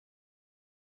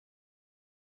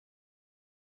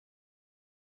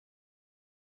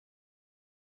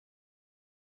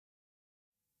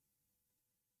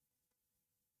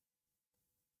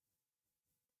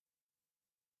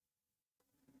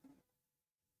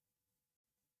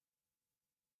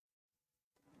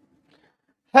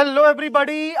Hello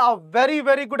everybody, a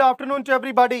very good afternoon to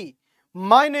everybody.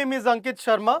 My name is Ankit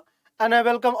Sharma and I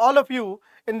welcome all of you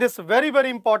in this very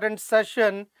important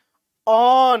session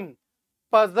on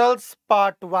puzzles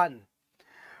part 1.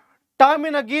 Time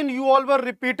and again you all were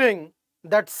repeating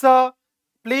that sir,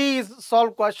 please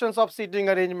solve questions of seating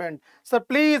arrangement. Sir,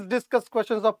 please discuss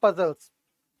questions of puzzles.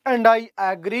 And I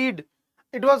agreed.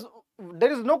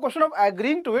 There is no question of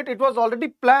agreeing to it, it was already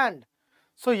planned.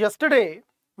 So yesterday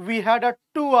we had a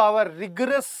 2-hour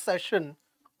rigorous session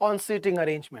on seating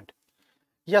arrangement.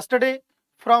 Yesterday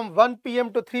from 1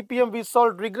 p.m. to 3 p.m. we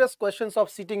solved rigorous questions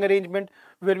of seating arrangement,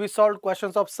 where we solved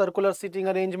questions of circular seating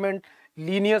arrangement,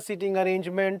 linear seating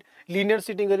arrangement,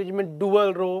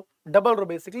 dual row, double row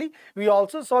basically. We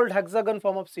also solved hexagon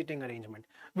form of seating arrangement.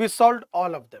 We solved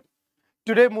all of them.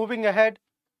 Today, moving ahead,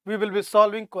 we will be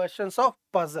solving questions of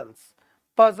puzzles.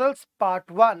 Puzzles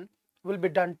part 1 will be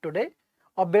done today.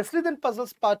 Obviously, then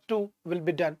puzzles part 2 will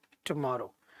be done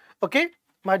tomorrow. Okay,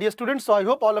 my dear students, so I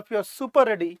hope all of you are super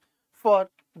ready for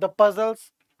the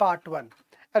puzzles part 1.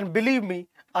 And believe me,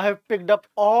 I have picked up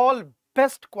all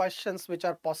best questions which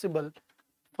are possible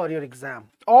for your exam.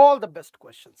 All the best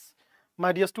questions.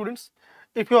 My dear students,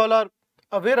 if you all are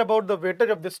aware about the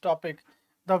weightage of this topic,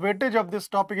 the weightage of this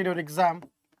topic in your exam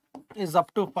is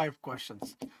up to 5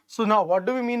 questions. So now what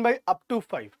do we mean by up to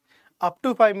 5? Up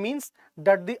to 5 means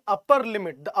that the upper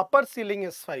limit, the upper ceiling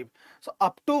is 5. So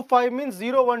up to 5 means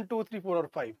 0, 1, 2, 3, 4 or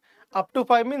 5. Up to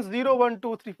 5 means 0, 1,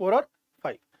 2, 3, 4 or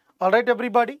 5. Alright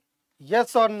everybody?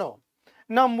 Yes or no?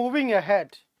 Now moving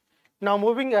ahead,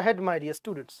 my dear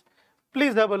students,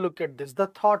 please have a look at this, the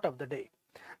thought of the day.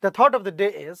 The thought of the day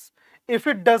is, if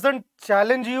it doesn't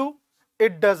challenge you,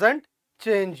 it doesn't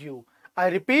change you. I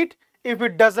repeat, if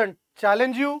it doesn't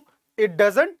challenge you, it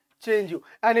doesn't change you.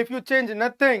 And if you change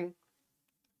nothing,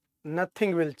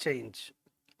 nothing will change.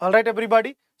 Alright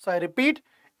everybody? So I repeat,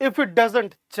 if it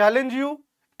doesn't challenge you,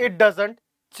 it doesn't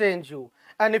change you.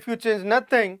 And if you change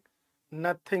nothing,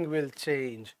 nothing will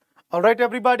change. Alright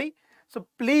everybody? So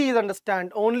please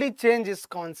understand, only change is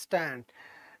constant.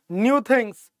 New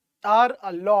things are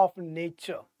a law of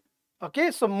nature.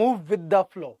 Okay, so move with the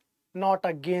flow, not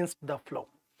against the flow.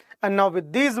 And now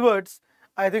with these words,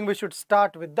 I think we should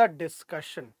start with the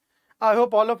discussion. I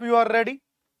hope all of you are ready.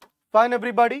 Fine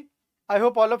everybody? I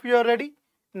hope all of you are ready.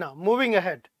 Now moving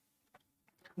ahead.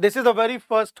 This is the very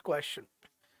first question.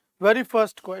 Very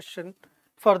first question.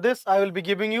 For this I will be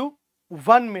giving you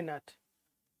 1 minute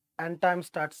and time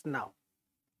starts now.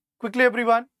 Quickly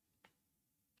everyone.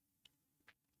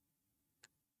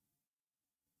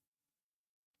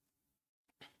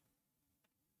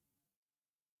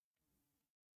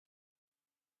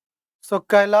 So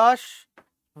Kailash,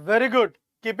 very good.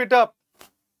 Keep it up.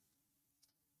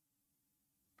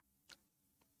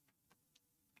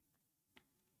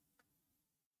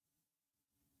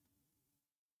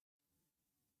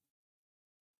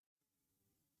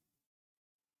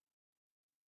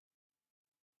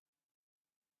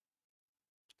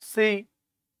 See,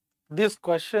 these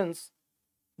questions,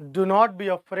 do not be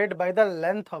afraid by the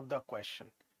length of the question.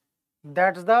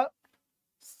 That's the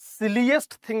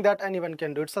silliest thing that anyone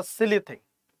can do. It's a silly thing.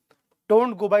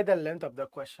 Don't go by the length of the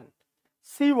question.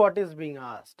 See what is being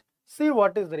asked. See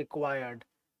what is required.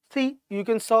 See, you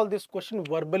can solve this question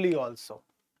verbally also.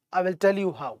 I will tell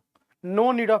you how.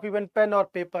 No need of even pen or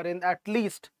paper in at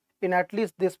least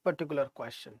this particular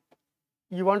question.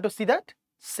 You want to see that?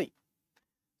 See.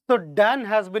 So Dan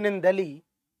has been in Delhi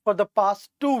for the past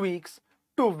 2 weeks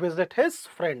to visit his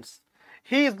friends.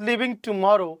 He is leaving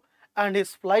tomorrow and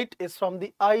his flight is from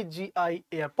the IGI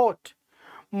airport.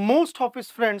 Most of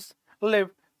his friends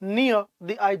live near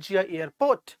the IGI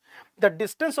airport. The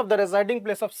distance of the residing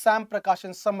place of Sam, Prakash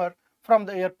and Samar from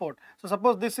the airport. So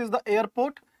suppose this is the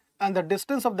airport and the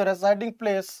distance of the residing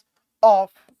place of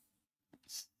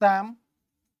Sam,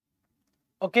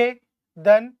 okay,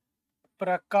 then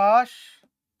Prakash,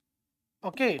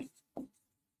 okay,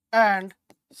 and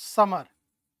Samar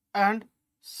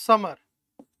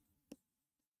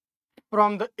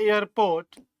from the airport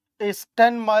is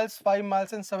 10 miles, 5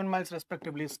 miles and 7 miles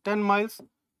respectively. It's 10 miles,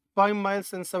 5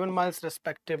 miles and 7 miles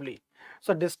respectively.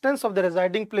 So distance of the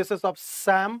residing places of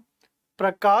Sam,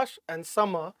 Prakash and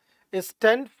Samar is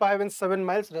 10, 5 and 7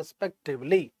 miles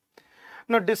respectively.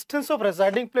 Now distance of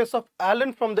residing place of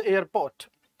Alan from the airport.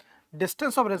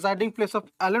 Distance of residing place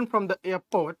of Alan from the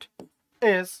airport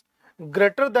is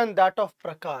greater than that of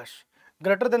Prakash.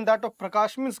 Greater than that of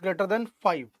Prakash means greater than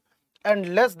 5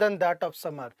 and less than that of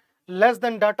Samar. Less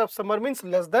than that of Samar means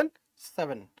less than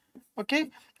 7.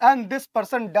 Okay, and this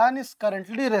person Dan is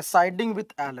currently residing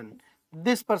with Alan.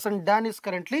 This person Dan is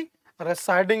currently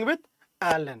residing with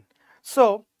Alan.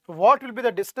 So what will be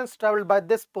the distance traveled by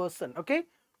this person? Okay,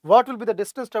 what will be the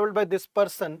distance traveled by this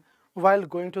person while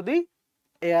going to the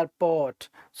airport?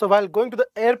 So while going to the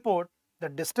airport, the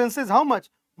distance is how much?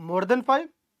 More than 5,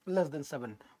 less than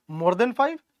 7. More than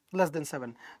 5, less than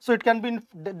 7. So it can be in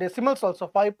decimals also,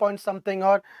 5 point something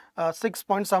or 6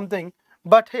 point something.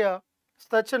 But here,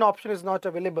 such an option is not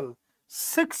available.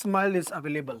 6 mile is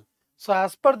available. So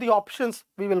as per the options,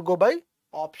 we will go by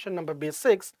option number B,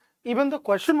 6. Even the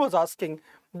question was asking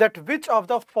that which of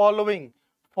the following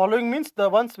means the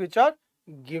ones which are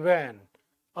given.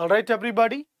 All right,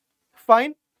 everybody,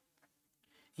 fine?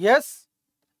 Yes?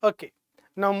 Okay.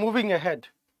 Now moving ahead.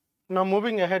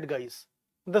 Guys.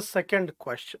 The second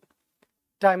question.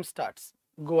 Time starts.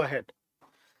 Go ahead.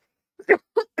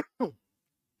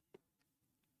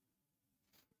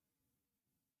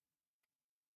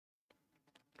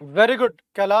 Very good,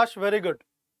 Kailash, very good.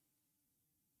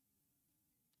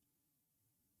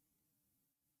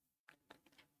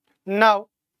 Now,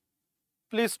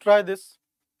 please try this.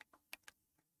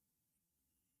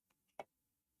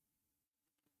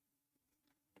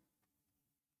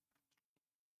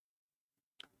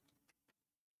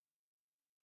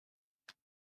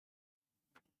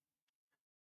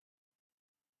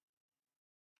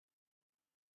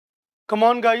 Come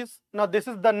on, guys. Now, this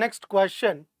is the next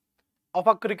question of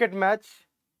a cricket match.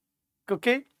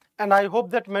 Okay, and I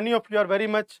hope that many of you are very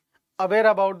much aware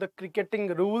about the cricketing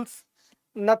rules.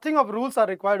 Nothing of rules are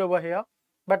required over here,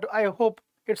 but I hope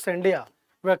it's India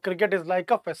where cricket is like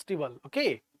a festival.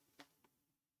 Okay,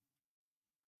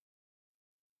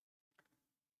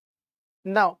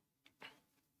 now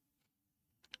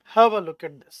have a look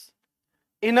at this.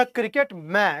 In a cricket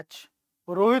match,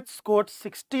 Rohit scored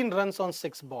 16 runs on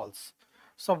 6 balls.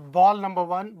 So ball number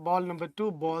 1, ball number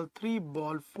 2, ball 3,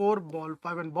 ball 4, ball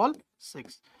 5 and ball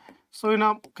 6. So in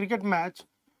a cricket match,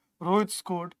 Rohit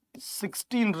scored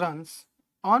 16 runs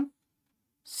on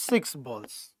 6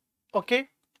 balls. Okay,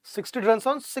 16 runs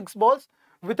on 6 balls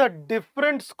with a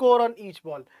different score on each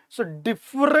ball. So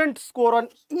different score on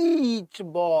each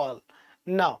ball.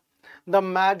 Now, the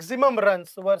maximum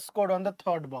runs were scored on the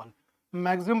third ball.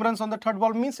 Maximum runs on the third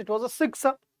ball means it was a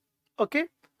sixer. Okay.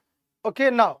 Okay,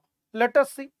 now let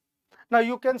us see. Now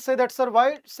you can say that, sir,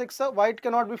 why sixer? Why it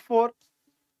cannot be 4?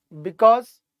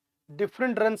 Because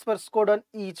different runs were scored on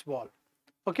each ball.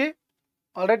 Okay.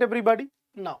 All right, everybody.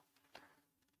 Now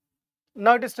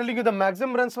it is telling you the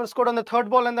maximum runs were scored on the third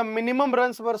ball and the minimum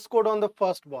runs were scored on the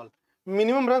first ball.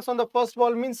 Minimum runs on the first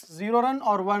ball means 0 run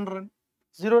or 1 run.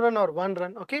 0 run or 1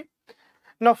 run. Okay.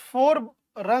 Now 4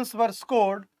 runs were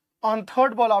scored on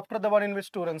third ball after the one in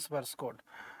which 2 runs were scored.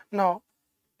 Now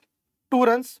 2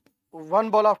 runs, 1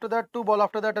 ball after that, 2 ball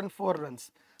after that, and 4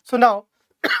 runs. So now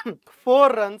 4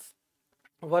 runs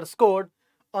were scored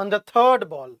on the third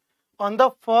ball. On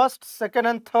the first, second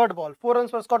and third ball. 4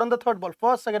 runs were scored on the third ball,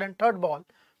 first, second and third ball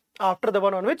after the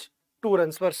one on which 2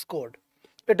 runs were scored.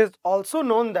 It is also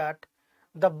known that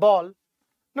the ball,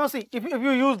 now see, if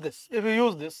you use this,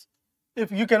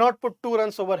 if you cannot put 2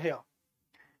 runs over here,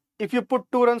 if you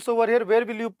put 2 runs over here, where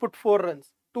will you put 4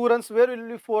 runs? 2 runs, where will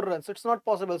be 4 runs? It's not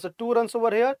possible. So 2 runs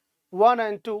over here, 1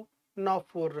 and 2, now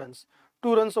 4 runs.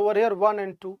 2 runs over here, 1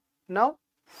 and 2, now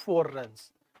 4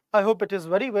 runs. I hope it is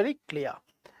very, very clear.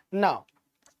 Now,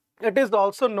 it is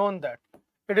also known that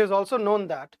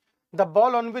the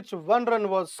ball on which 1 run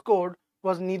was scored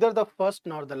was neither the first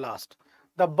nor the last.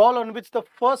 The ball on which the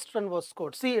first run was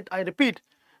scored, see it, I repeat,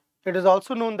 it is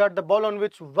also known that the ball on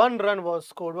which 1 run was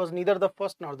scored was neither the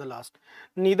first nor the last.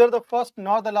 Neither the first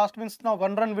nor the last means now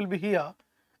 1 run will be here,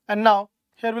 and now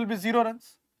here will be 0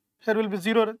 runs. Here will be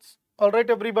 0 runs. All right,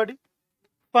 everybody,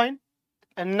 fine.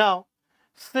 And now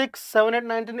 6, 7, 8,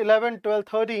 9, 10, 11, 12,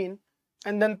 13,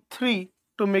 and then 3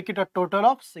 to make it a total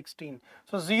of 16.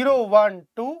 So 0, 1,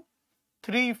 2,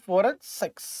 3, 4, and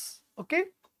 6. Okay,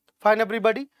 fine,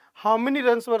 everybody. How many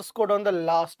runs were scored on the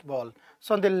last ball?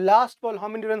 So on the last ball, how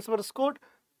many runs were scored?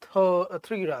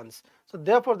 3 runs. So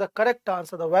therefore, the correct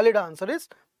answer, the valid answer is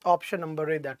option number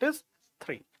A, that is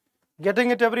 3.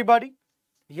 Getting it, everybody?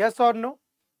 Yes or no?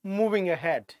 Moving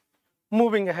ahead.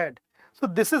 So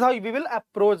this is how we will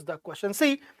approach the question.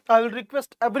 See, I will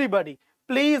request everybody,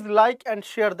 please like and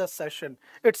share the session.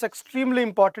 It's extremely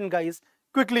important, guys.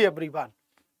 Quickly, everyone.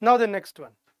 Now the next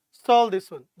one. Solve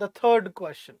this one. The third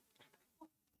question.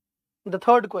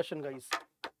 Guys.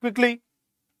 Quickly.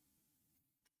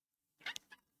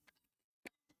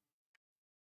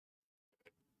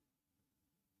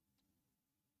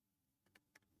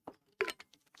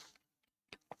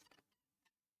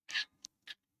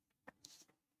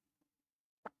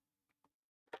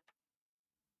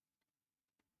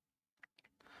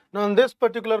 Now in this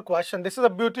particular question, this is a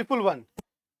beautiful one.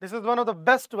 This is one of the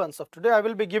best ones of today. I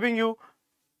will be giving you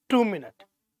 2 minutes.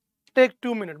 Take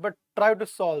 2 minutes, but try to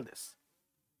solve this.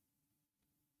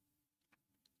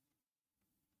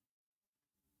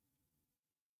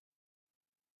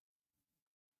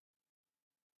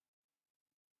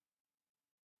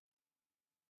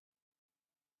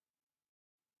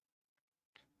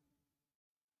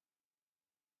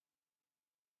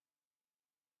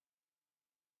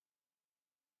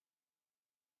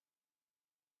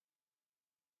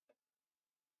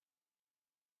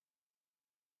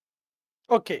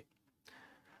 Okay.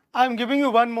 I'm giving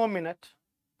you 1 more minute.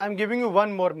 I'm giving you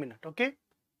 1 more minute. Okay.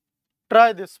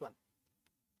 Try this one.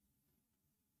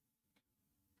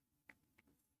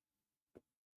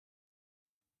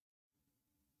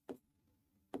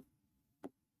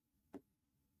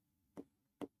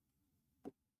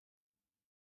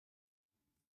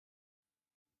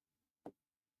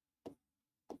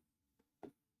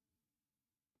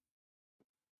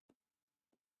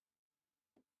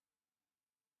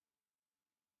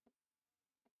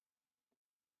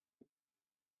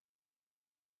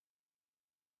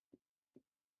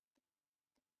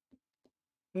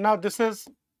 Now this is,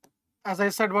 as I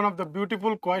said, one of the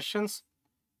beautiful questions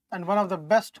and one of the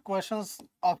best questions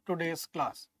of today's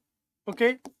class.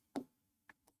 Okay.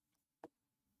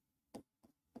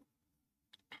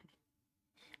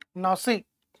 Now see,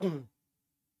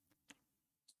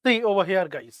 see over here,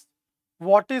 guys.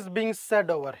 What is being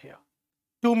said over here?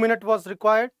 2 minutes was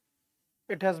required.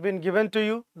 It has been given to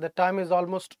you. The time is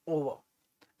almost over.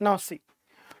 Now see,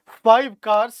 5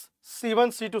 cars,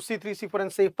 C1, C2, C3, C4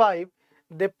 and C5,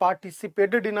 they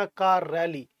participated in a car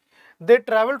rally. They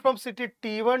traveled from city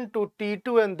T1 to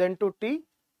T2 and then to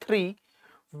T3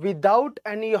 without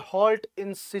any halt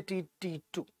in city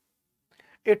T2.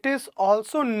 It is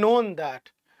also known that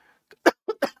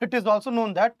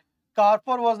car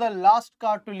 4 was the last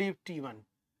car to leave T1.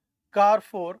 Car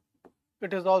 4,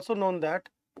 it is also known that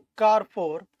car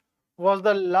 4 was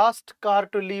the last car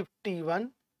to leave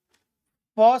T1,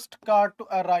 first car to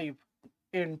arrive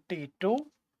in T2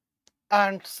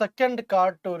 and second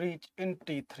car to reach in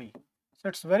T3. So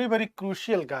it's very, very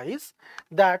crucial, guys,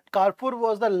 that car 4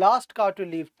 was the last car to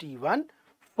leave T1,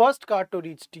 first car to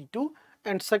reach T2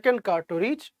 and second car to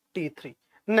reach T3.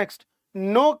 Next,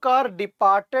 no car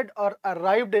departed or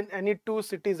arrived in any 2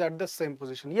 cities at the same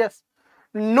position. Yes,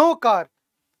 no car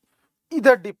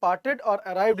either departed or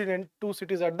arrived in 2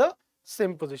 cities at the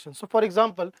same position. So for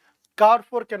example, car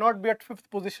 4 cannot be at 5th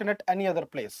position at any other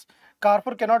place. Car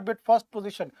 4 cannot be at 1st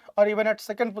position or even at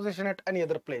 2nd position at any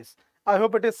other place. I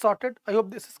hope it is sorted. I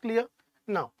hope this is clear.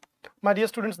 Now, my dear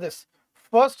students, this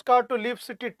first car to leave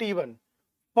city T1,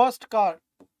 first car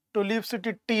to leave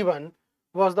city T1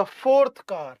 was the 4th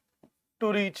car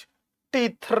to reach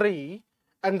T3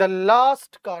 and the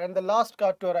last car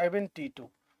to arrive in T2.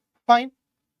 Fine.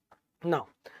 Now,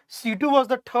 C2 was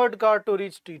the 3rd car to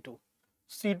reach T2.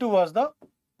 C2 was the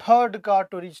 3rd car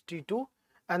to reach T2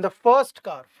 and the first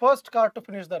car to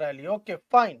finish the rally. Okay,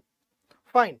 fine.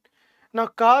 Fine. Now,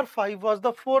 car 5 was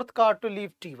the 4th car to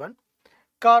leave T1.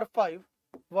 Car 5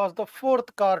 was the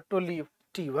 4th car to leave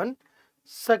T1.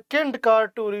 Second car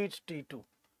to reach T2.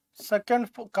 Second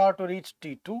car to reach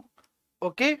T2.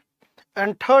 Okay.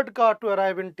 And 3rd car to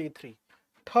arrive in T3.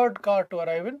 3rd car to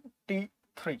arrive in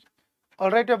T3.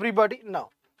 Alright, everybody. Now,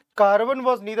 car 1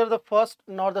 was neither the first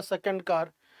nor the second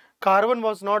car. Car 1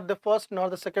 was not the first nor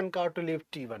the second car to leave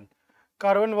T1.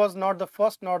 Car 1 was not the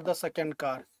first nor the second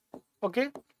car. Okay.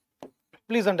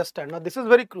 Please understand. Now, this is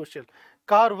very crucial.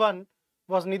 Car 1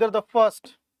 was neither the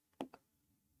first.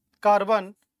 Car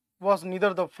 1 was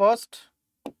neither the first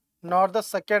nor the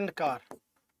second car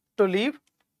to leave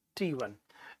T1.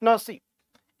 Now, see,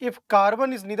 if car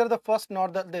 1 is neither the first nor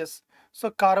this,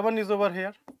 so car 1 is over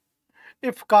here.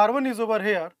 If car 1 is over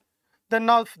here, then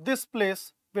now this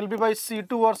place will be by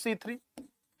C2 or C3.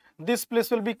 This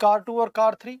place will be car 2 or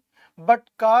car 3. But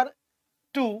car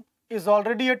 2 is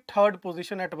already at 3rd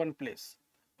position at one place.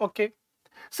 Okay.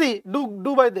 See,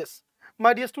 do by this.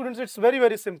 My dear students, it's very,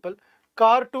 very simple.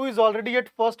 Car 2 is already at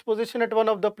 1st position at one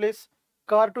of the place.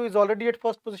 Car 2 is already at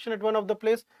 1st position at one of the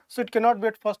place. So it cannot be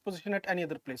at 1st position at any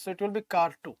other place. So it will be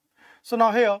car 2. So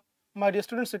now here, my dear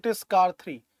students, it is car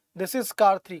 3. This is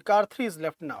car 3. Car 3 is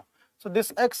left now. So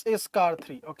this X is car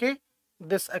 3. Okay.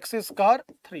 This X is car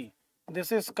 3.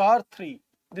 This is car 3.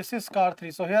 This is car 3.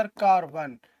 So here car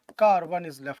 1. Car 1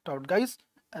 is left out, guys.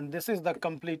 And this is the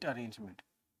complete arrangement.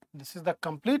 This is the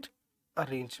complete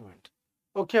arrangement.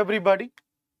 Okay, everybody.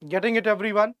 Getting it,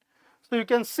 everyone? So you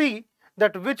can see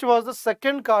that which was the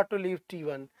second car to leave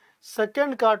T1.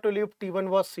 Second car to leave T1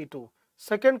 was C2.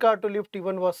 Second car to leave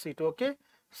T1 was C2. Okay.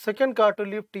 Second car to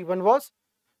leave T1 was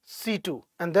C2.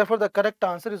 And therefore the correct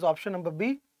answer is option number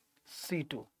B,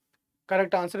 C2.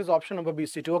 Correct answer is option number B,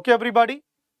 C2. Okay, everybody?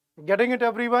 Getting it,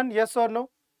 everyone? Yes or no?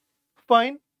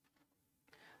 Fine.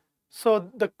 So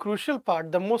the crucial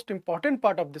part, the most important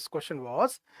part of this question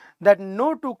was that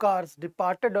no two cars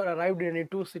departed or arrived in any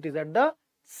two cities at the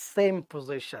same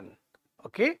position.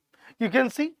 Okay, you can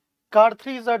see car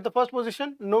 3 is at the first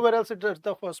position, nowhere else it is at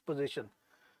the first position.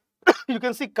 You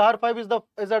can see car 5 is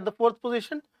at the fourth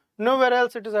position, nowhere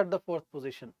else it is at the fourth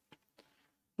position.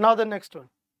 Now the next one,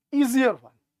 easier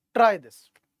one. Try this.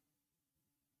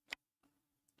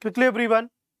 Quickly, everyone.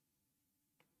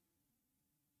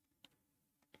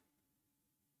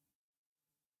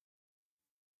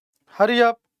 Hurry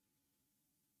up.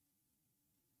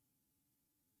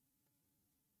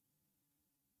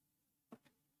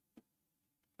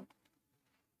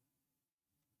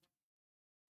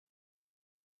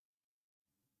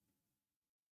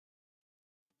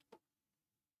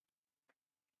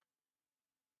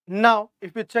 Now,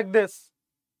 if you check this,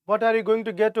 what are you going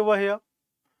to get over here?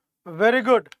 Very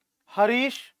good.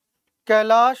 Harish,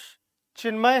 Kailash,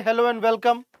 Chinmay, hello and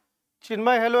welcome.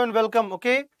 Chinmay, hello and welcome.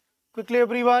 Okay, quickly,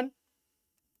 everyone.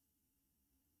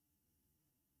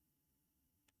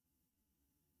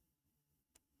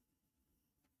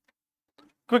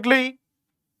 Quickly.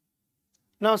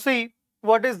 Now see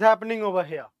what is happening over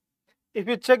here. If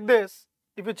you check this,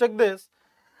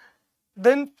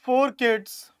 then 4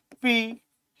 kids P,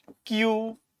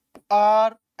 Q,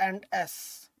 R and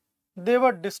S, they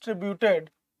were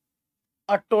distributed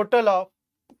a total of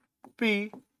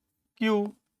P,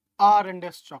 Q, R and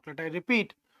S chocolate. I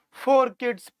repeat, 4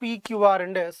 kids P, Q, R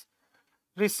and S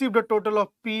received a total of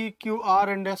P, Q, R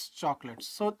and S chocolates.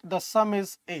 So the sum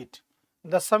is 8.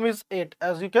 The sum is 8,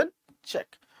 as you can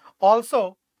check.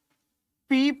 Also,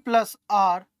 P plus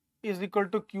R is equal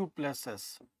to Q plus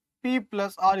S. P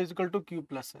plus R is equal to Q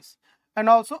plus S. And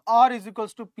also R is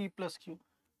equals to P plus Q.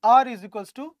 R is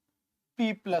equals to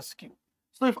P plus Q.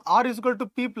 So if R is equal to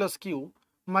P plus Q,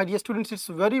 my dear students, it's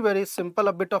very, very simple,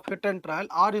 a bit of hit and trial.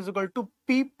 R is equal to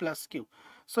P plus Q.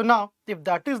 So now, if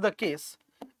that is the case,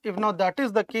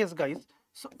 guys,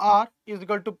 so R is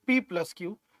equal to P plus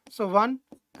Q. So 1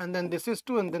 and then this is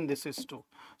 2 and then this is 2.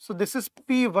 So this is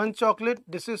P 1 chocolate,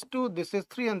 this is 2, this is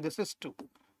 3 and this is 2.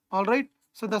 Alright.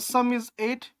 So the sum is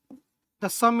 8. The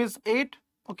sum is 8.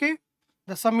 Okay.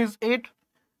 The sum is 8.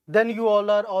 Then you all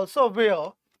are also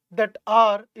aware that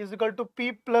R is equal to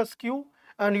P plus Q,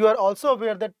 and you are also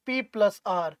aware that P plus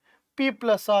R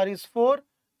is 4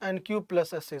 and Q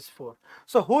plus S is 4.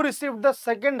 So who received the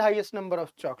second highest number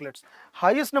of chocolates?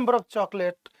 Highest number of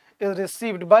chocolate is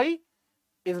received by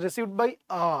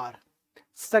R.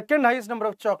 Second highest number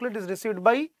of chocolate is received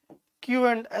by Q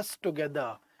and S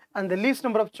together, and the least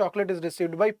number of chocolate is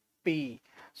received by P.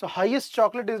 So highest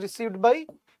chocolate is received by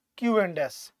Q and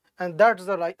S, and that's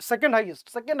the right second highest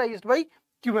by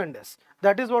Q and S.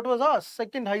 That is what was asked,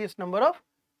 second highest number of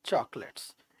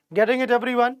chocolates. Getting it,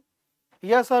 everyone?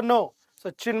 Yes or no? So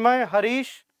Chinmay,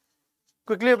 Harish,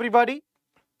 quickly, everybody.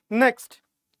 Next,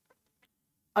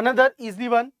 another easy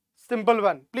one, simple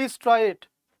one. Please try it.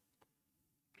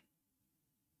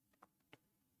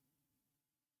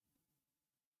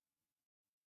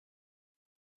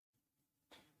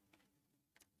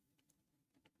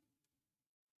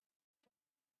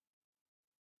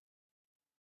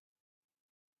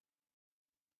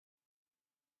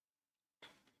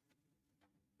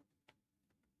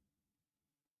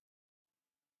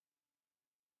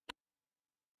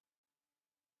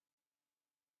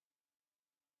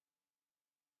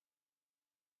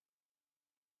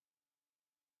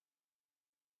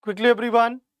 Quickly,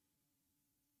 everyone.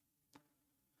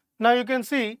 Now you can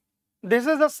see this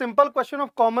is a simple question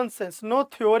of common sense, no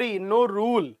theory, no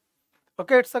rule.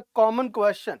 Okay, it's a common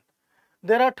question.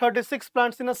 There are 36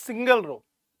 plants in a single row.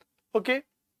 Okay,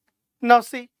 now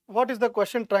see what is the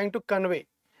question trying to convey.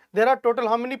 There are total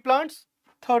how many plants?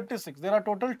 36. There are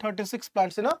total 36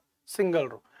 plants in a single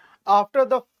row. After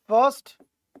the first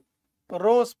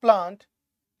rose plant,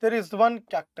 there is one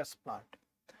cactus plant.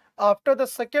 After the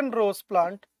second rose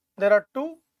plant, there are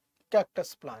 2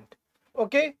 cactus plant.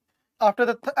 Okay, after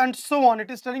the and so on, it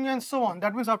is telling you and so on.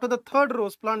 That means after the third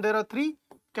rose plant, there are 3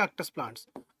 cactus plants.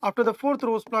 After the fourth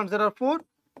rose plant, there are 4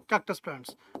 cactus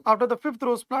plants. After the fifth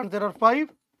rose plant, there are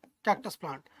 5 cactus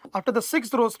plants. After the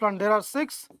sixth rose plant, there are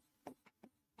 6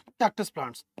 cactus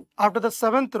plants. After the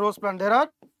seventh rose plant, there are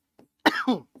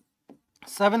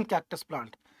 7 cactus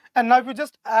plants. And now if you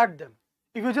just add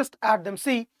them,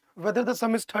 see whether the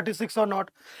sum is 36 or not.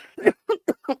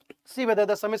 See whether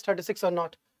the sum is 36 or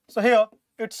not. So here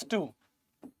it's 2,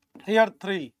 here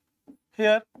 3,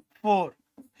 here 4,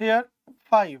 here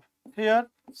 5, here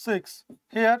 6,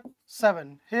 here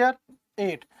 7, here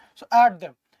 8. So add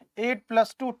them. 8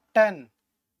 plus 2, 10.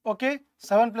 Okay,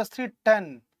 7 plus 3,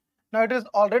 10. Now it is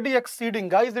already exceeding,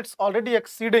 guys, it's already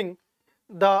exceeding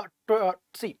the,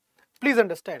 see, please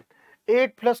understand.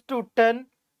 8 plus 2, 10,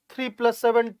 3 plus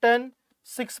 7, 10,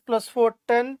 6 plus 4,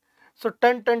 10. So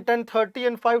 10, 10, 10, 30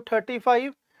 and 5,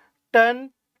 35.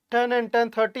 10, 10 and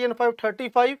 10, 30 and 5,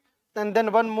 35. And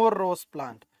then one more rose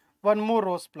plant. One more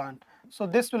rose plant. So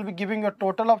this will be giving a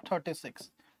total of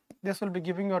 36. This will be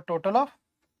giving you a total of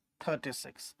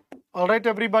 36. Alright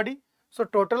everybody. So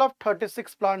total of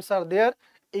 36 plants are there,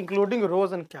 including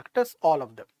rose and cactus, all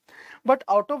of them. But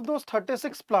out of those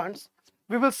 36 plants,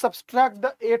 we will subtract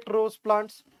the 8 rose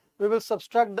plants. We will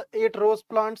subtract the 8 rose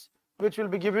plants, which will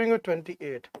be giving you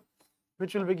 28.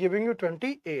 Which will be giving you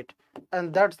 28.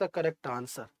 And that's the correct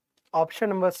answer. Option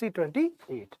number C,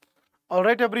 28.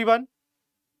 Alright everyone.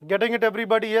 Getting it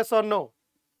everybody, yes or no?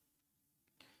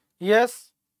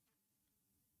 Yes?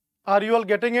 Are you all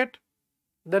getting it?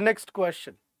 The next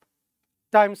question.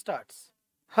 Time starts.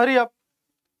 Hurry up.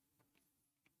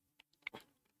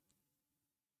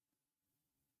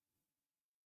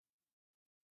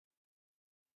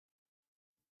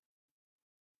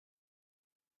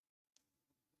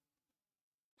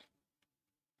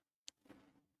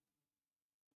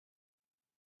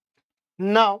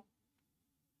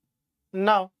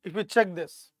 Now, if we check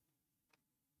this.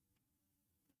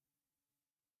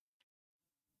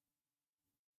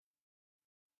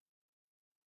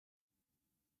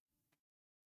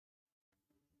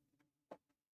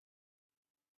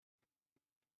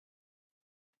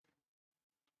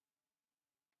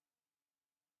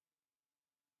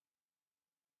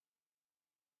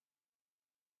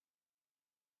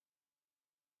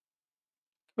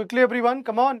 Quickly everyone,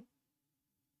 come on.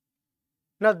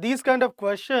 Now these kind of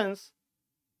questions,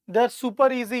 they're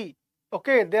super easy.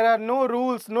 Okay, there are no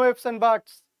rules, no ifs and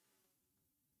buts.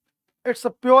 It's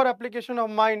a pure application of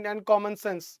mind and common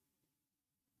sense.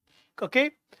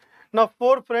 Okay, now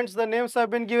 4 friends, the names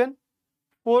have been given.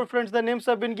 4 friends, the names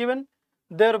have been given.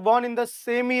 They're born in the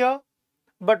same year.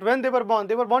 But when they were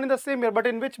born in the same year, but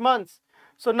in which months?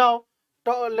 So now,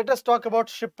 let us talk about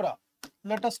Shipra.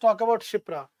 Let us talk about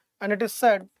Shipra. And it is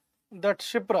said that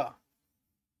Shipra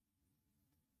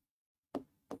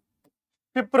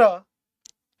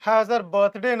has her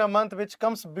birthday in a month which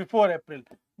comes before April.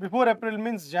 Before April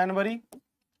means January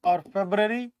or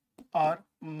February or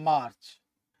March.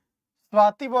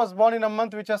 Swati was born in a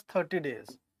month which has 30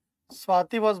 days.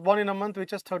 Swati was born in a month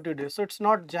which has 30 days. So it's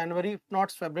not January,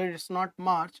 not February, it's not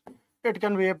March. It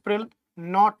can be April,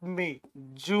 not May,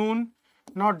 June,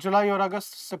 not July or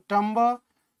August, September,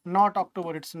 not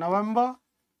October, it's November.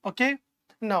 Okay.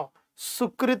 Now,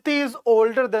 Sukriti is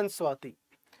older than Swati.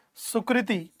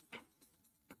 Sukriti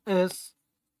is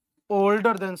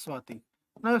older than Swati.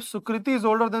 Now, if Sukriti is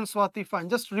older than Swati, fine.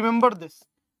 Just remember this.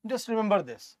 Just remember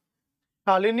this.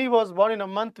 Shalini was born in a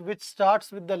month which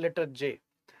starts with the letter J.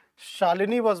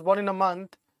 Shalini was born in a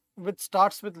month which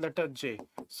starts with letter J.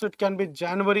 So it can be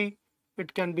January,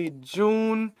 it can be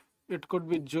June, it could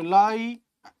be July.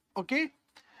 Okay.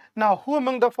 Now, who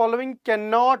among the following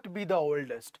cannot be the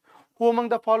oldest? Who among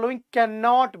the following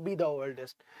cannot be the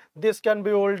oldest? This can be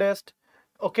oldest.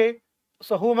 Okay.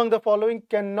 So who among the following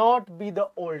cannot be the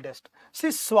oldest? See,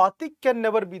 Swati can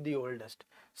never be the oldest.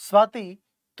 Swati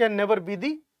can never be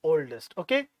the oldest.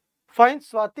 Okay. Fine.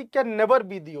 Swati can never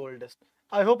be the oldest.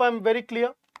 I hope I am very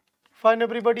clear. Fine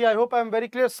everybody, I hope I am very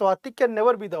clear. Swati can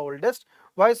never be the oldest.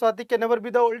 Why Swati can never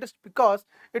be the oldest? Because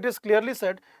it is clearly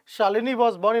said Shalini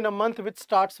was born in a month which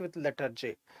starts with letter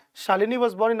J. Shalini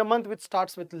was born in a month which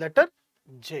starts with letter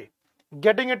J.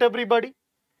 Getting it everybody?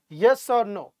 Yes or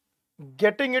no?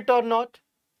 Getting it or not?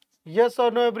 Yes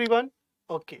or no everyone?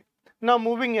 Okay. Now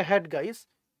moving ahead guys,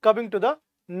 coming to the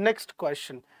next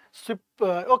question.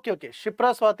 Okay.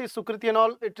 Shipra, Swati, Sukriti and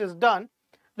all, it is done.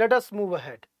 Let us move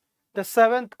ahead. The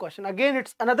 7th question. Again,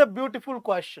 it's another beautiful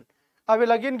question. I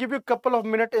will again give you a couple of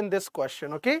minutes in this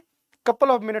question, okay?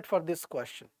 Couple of minutes for this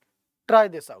question. Try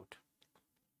this out.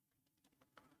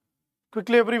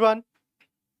 Quickly, everyone.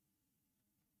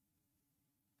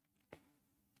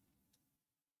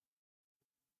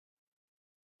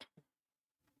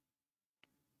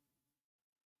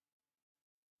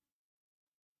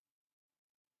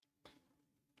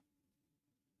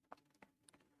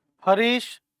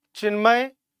 Harish,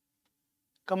 Chinmay,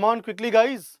 come on quickly,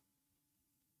 guys.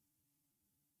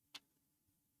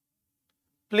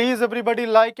 Please, everybody,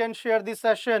 like and share this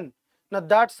session. Now,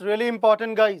 that's really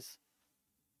important, guys.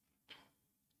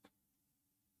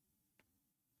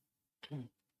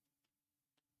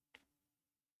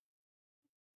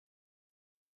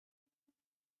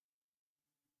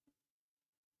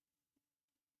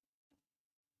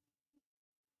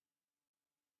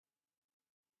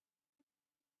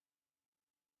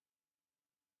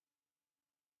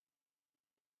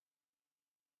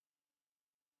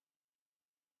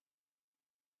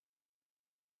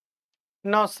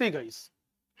 Now see guys,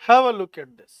 have a look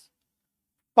at this.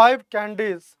 5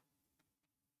 candies.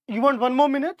 You want 1 more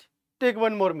minute? Take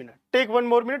 1 more minute. Take 1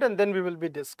 more minute and then we will be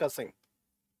discussing.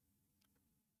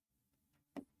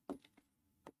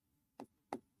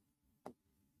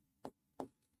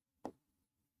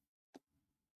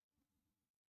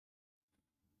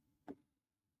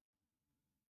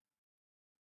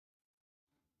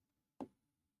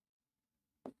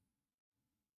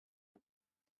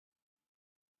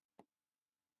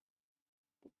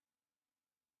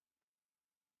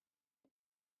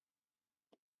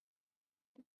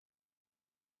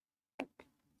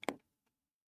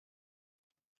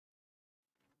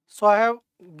 So I have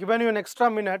given you an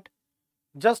extra minute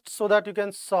just so that you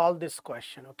can solve this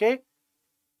question, okay?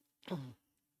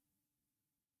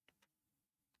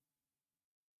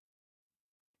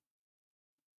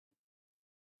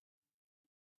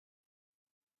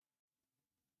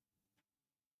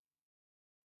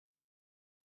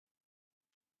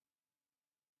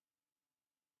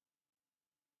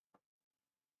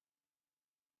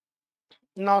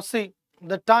 Now see,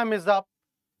 the time is up.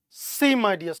 See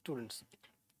my dear students.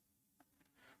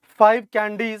 5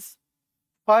 candies,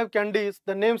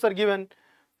 the names are given.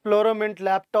 Floromint,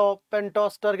 Laptop,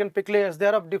 Pentos, Turk and Pickles. They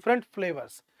are of different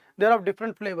flavors.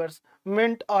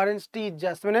 Mint, orange, tea,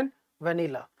 jasmine and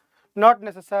vanilla. Not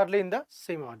necessarily in the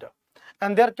same order.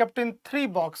 And they are kept in 3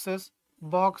 boxes.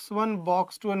 Box 1,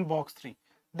 box 2 and box 3.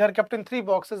 They are kept in 3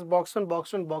 boxes. Box 1, box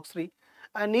 2 and box 3.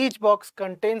 And each box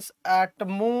contains at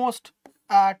most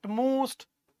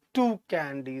 2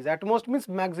 candies. At most means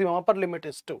maximum, upper limit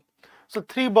is 2. So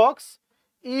 3 box,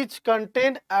 each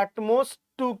contain at most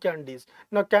 2 candies.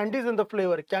 Now candies and the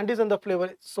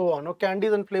flavor, so on. No,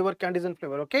 candies and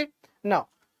flavor, okay? Now,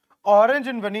 orange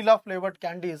and vanilla flavored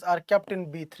candies are kept in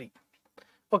B3.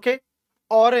 Okay?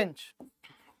 Orange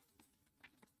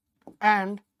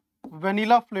and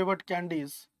vanilla flavored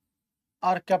candies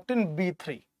are kept in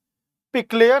B3.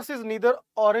 Pickles is neither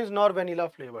orange nor vanilla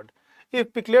flavored.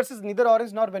 If Pickles is neither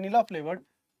orange nor vanilla flavored,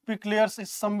 Pickles is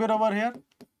somewhere over here.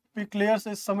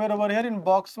 In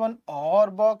box 1 or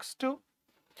box 2.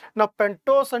 Now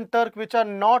Pentos and Turk, which are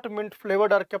not mint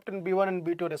flavored, are kept in B1 and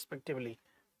B2 respectively.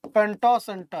 Pentos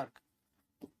and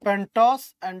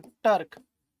Turk,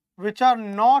 which are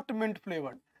not mint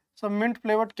flavored. So mint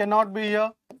flavored cannot be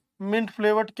here.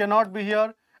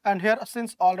 And here,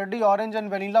 since already orange and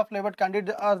vanilla flavored candies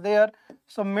are there,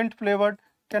 so mint flavored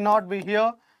cannot be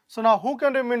here. So now who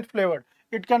can be mint flavored?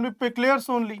 It can be Pickles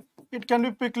only.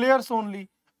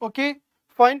 Okay,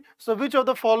 fine. So which of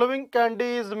the following candy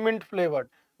is mint flavored?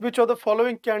 The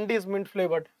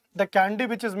candy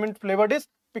which is mint flavored is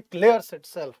Pickles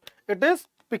itself. It is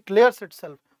Pickles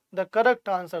itself. The correct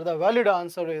answer, the valid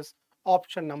answer is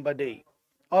option number D.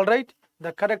 Alright,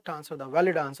 the correct answer, the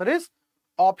valid answer is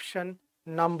option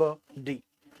number D.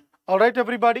 Alright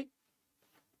everybody,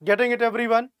 getting it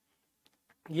everyone?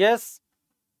 Yes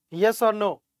or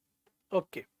no?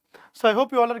 Okay, so I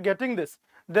hope you all are getting this.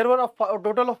 There were a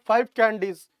total of 5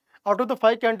 candies. Out of the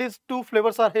 5 candies, 2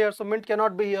 flavors are here, so mint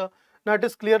cannot be here. Now it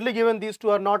is clearly given these 2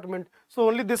 are not mint, so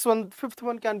only this one, 5th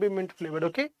one, can be mint flavored.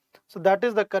 Okay, so that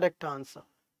is the correct answer.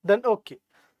 Then okay,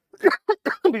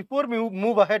 before we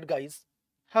move ahead guys,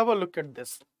 have a look at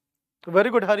this. Very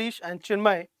good Harish and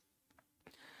Chinmay.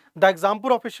 The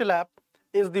Exampur official app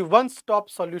is the one-stop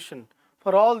solution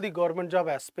for all the government job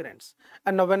aspirants.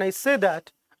 And now when I say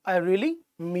that, I really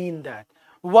mean that.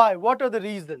 Why? What are the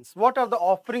reasons? What are the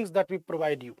offerings that we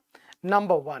provide you?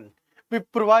 Number 1, we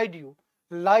provide you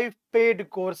live paid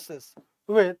courses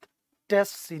with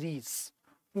test series.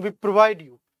 We provide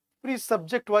you free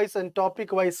subject-wise and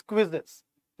topic-wise quizzes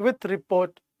with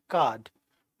report card.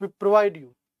 We provide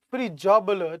you free job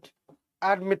alert,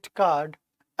 admit card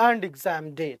and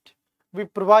exam date. We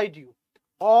provide you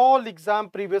all exam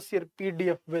previous year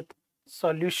PDF with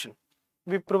solution.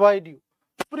 We provide you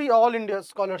free all India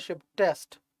scholarship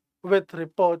test with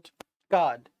report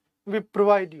card. We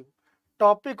provide you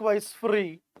topic wise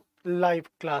free live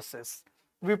classes.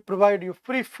 We provide you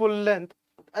free full length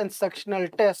and sectional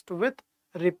test with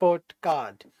report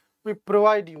card. We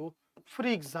provide you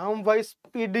free exam wise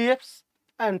PDFs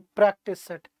and practice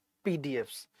set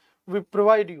PDFs. We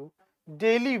provide you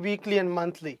daily, weekly and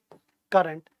monthly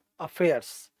current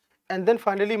affairs. And then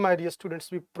finally, my dear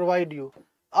students, we provide you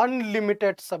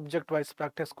unlimited subject-wise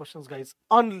practice questions, guys.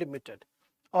 Unlimited.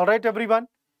 All right, everyone?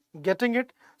 Getting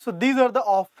it? So these are the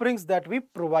offerings that we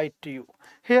provide to you.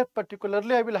 Here,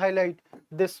 particularly, I will highlight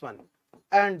this one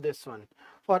and this one.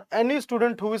 For any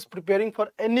student who is preparing for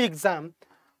any exam,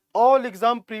 all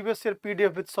exam previous year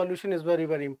PDF with solution is very,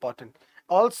 very important.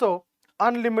 Also,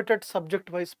 unlimited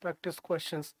subject-wise practice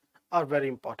questions are very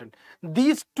important.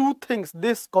 These two things,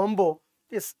 this combo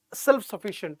is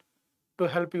self-sufficient to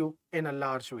help you in a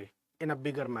large way, in a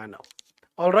bigger manner.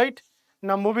 All right,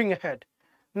 now moving ahead.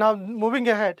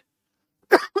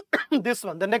 This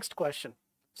one, the next question.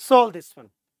 Solve this one.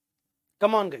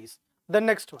 Come on, guys. The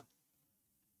next one.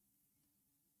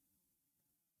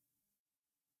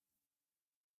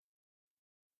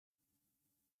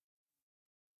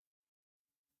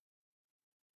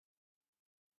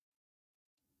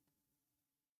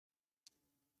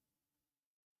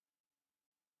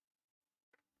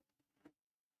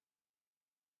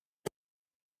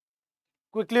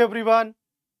 Quickly, everyone.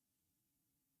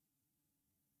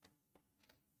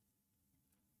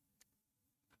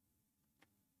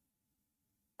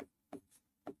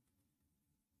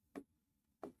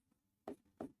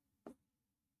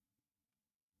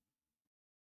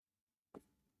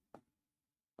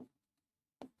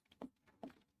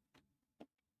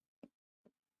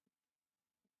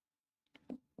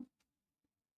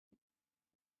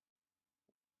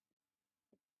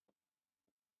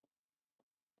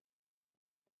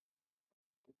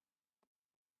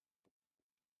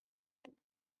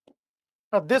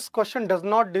 Now, this question does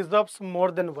not deserve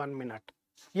more than 1 minute.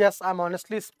 Yes, I'm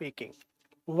honestly speaking.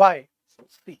 Why?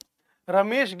 See,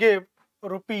 Ramesh gave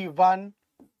rupee 1,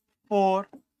 4,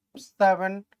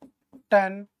 7,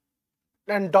 10,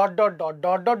 and dot dot dot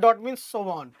dot dot dot means so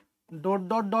on. Dot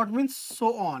dot dot means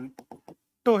so on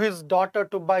to his daughter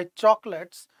to buy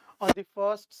chocolates on the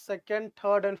first, second,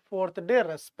 third, and fourth day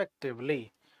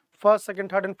respectively. First, second,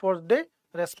 third, and fourth day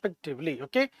respectively.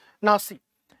 Okay. Now see.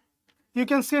 You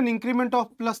can see an increment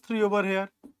of plus 3 over here,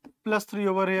 plus 3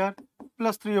 over here,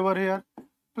 plus 3 over here,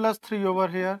 plus 3 over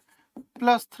here,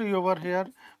 plus 3 over here,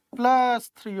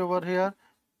 plus 3 over here,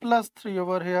 plus 3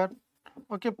 over here,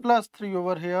 okay, plus 3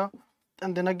 over here,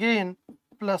 and then again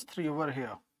plus 3 over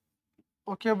here.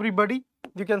 Okay, everybody,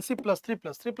 you can see plus 3,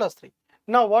 plus 3, plus 3.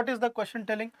 Now, what is the question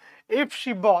telling? If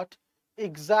she bought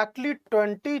exactly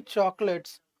 20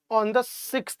 chocolates on the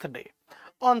 6th day,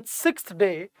 on 6th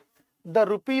day, the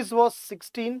rupees was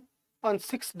 16. On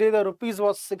 6th day, the rupees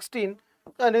was 16.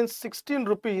 And in 16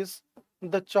 rupees,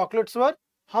 the chocolates were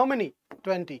how many?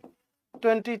 20.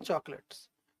 20 chocolates.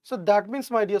 So that means,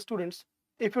 my dear students,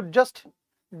 if you just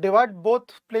divide both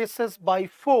places by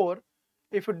 4,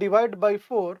 if you divide by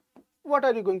 4, what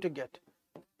are you going to get?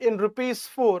 In rupees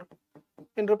 4,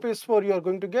 you are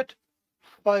going to get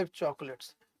 5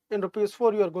 chocolates. In rupees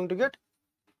 4, you are going to get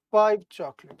 5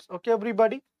 chocolates. Okay,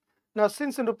 everybody? Now,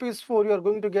 since in rupees 4 you are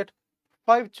going to get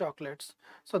 5 chocolates,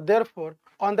 so therefore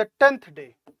on the 10th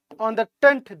day,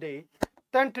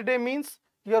 10th day means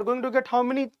you are going to get how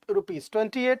many rupees?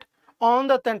 28 on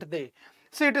the 10th day.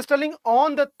 See, it is telling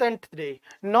on the 10th day,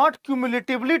 not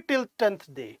cumulatively till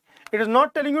 10th day. It is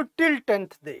not telling you till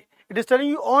 10th day. It is telling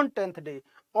you on 10th day.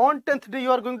 On 10th day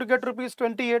you are going to get rupees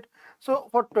 28. So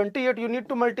for 28 you need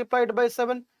to multiply it by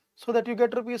 7. So that you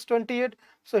get rupees 28.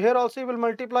 So here also you will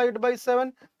multiply it by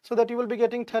 7 so that you will be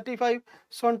getting 35.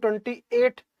 So on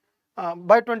 28,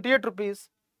 by 28 rupees,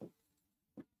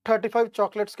 35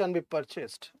 chocolates can be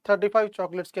purchased. 35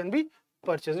 chocolates can be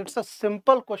purchased. It's a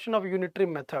simple question of unitary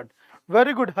method.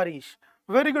 Very good, Harish.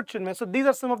 Very good, Chinmay. So these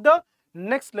are some of the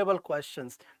next level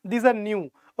questions. These are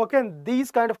new. Okay, and these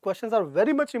kind of questions are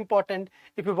very much important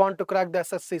if you want to crack the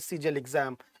Ssc Cgl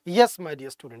exam. Yes, my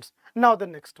dear students. Now the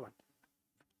next one.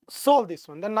 Solve this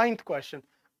one, the 9th question.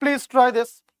 Please try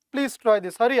this. Please try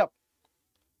this. Hurry up.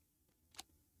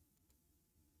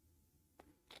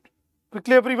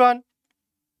 Quickly, everyone.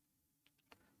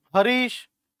 Harish,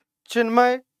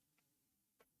 Chinmay.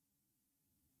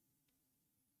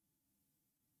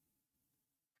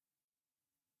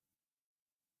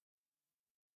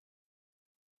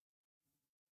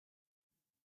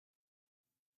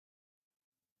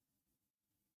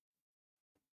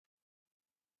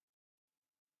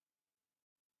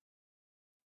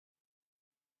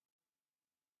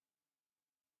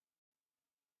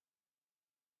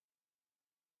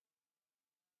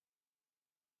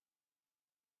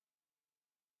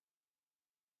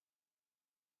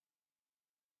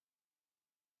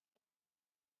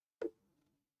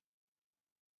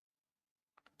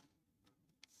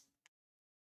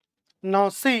 Now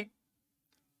see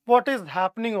what is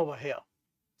happening over here.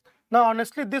 Now,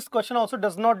 honestly, this question also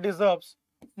does not deserve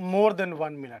more than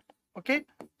 1 minute. Okay.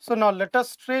 So now let us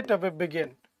straight away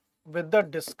begin with the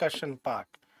discussion part.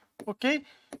 Okay.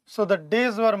 So the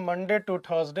days were Monday to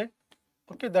Thursday.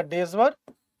 Okay. The days were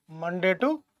Monday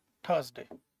to Thursday.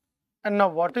 And now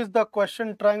what is the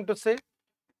question trying to say?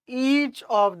 Each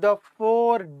of the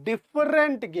 4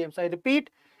 different games, I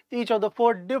repeat, each of the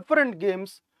 4 different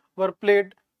games were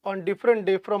played on different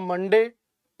day from Monday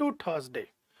to Thursday.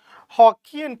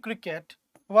 Hockey and cricket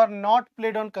were not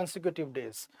played on consecutive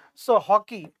days. So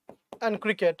hockey and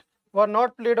cricket were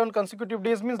not played on consecutive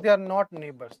days means they are not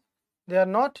neighbors. They are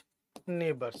not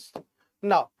neighbors.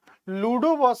 Now,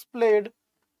 Ludo was played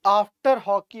after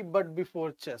hockey but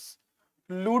before chess.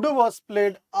 Ludo was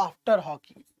played after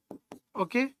hockey.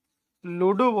 Okay?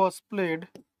 Ludo was played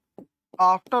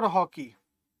after hockey.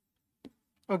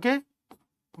 Okay?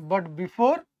 But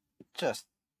before chess.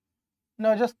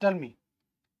 Now just tell me.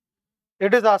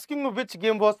 It is asking which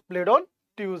game was played on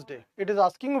Tuesday. It is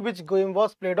asking which game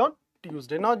was played on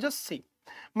Tuesday. Now just see.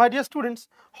 My dear students,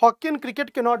 hockey and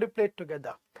cricket cannot be played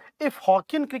together. If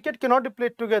hockey and cricket cannot be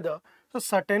played together, so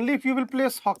certainly if you will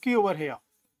place hockey over here.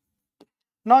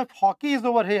 Now if hockey is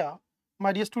over here,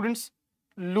 my dear students,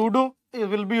 Ludo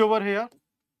will be over here.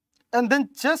 And then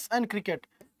chess and cricket.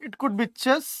 It could be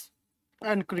chess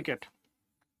and cricket.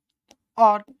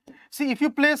 Or see, if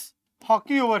you place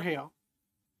hockey over here,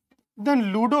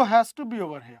 then Ludo has to be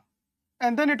over here.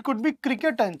 And then it could be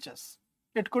cricket and chess.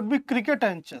 It could be cricket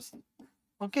and chess.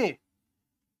 Okay.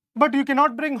 But you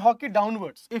cannot bring hockey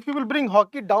downwards. If you will bring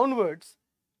hockey downwards,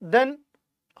 then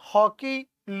hockey,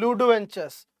 Ludo and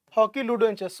chess. Hockey, Ludo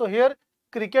and chess. So here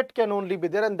cricket can only be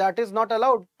there and that is not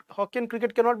allowed. Hockey and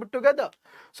cricket cannot be together.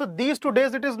 So these 2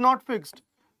 days it is not fixed.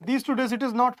 These 2 days it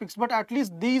is not fixed. But at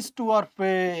least these 2 are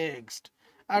fixed.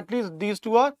 At least these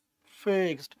 2 are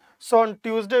fixed. So on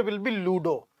Tuesday will be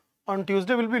Ludo. On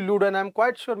Tuesday will be Ludo and I am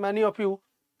quite sure many of you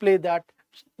play that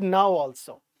now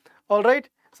also. Alright.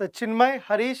 So Chinmay,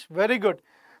 Harish, very good.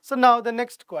 So now the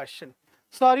next question.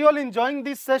 So are you all enjoying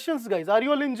these sessions, guys? Are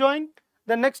you all enjoying?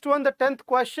 The next one, the 10th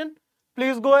question.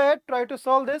 Please go ahead, try to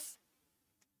solve this.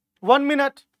 1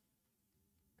 minute.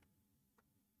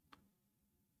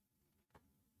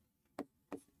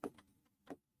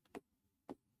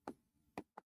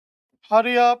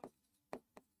 Hurry up.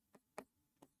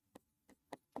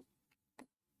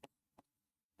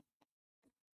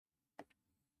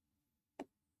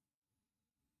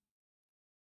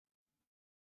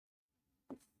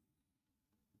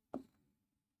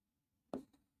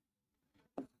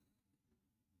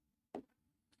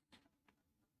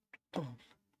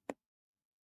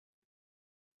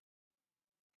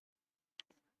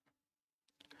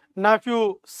 Now if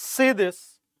you say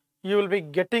this, you will be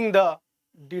getting the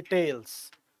details.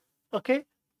 Okay,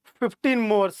 15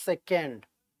 more seconds.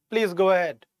 Please go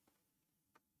ahead.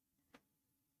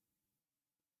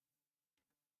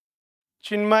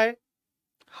 Chinmay,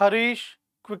 Harish,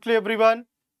 quickly everyone.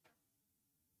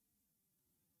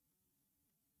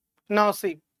 Now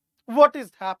see, what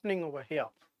is happening over here?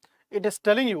 It is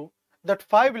telling you that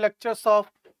 5 lectures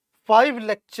of 1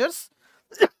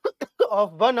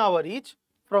 hour each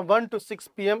from 1 to 6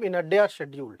 p.m. in a day are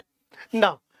scheduled.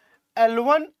 Now,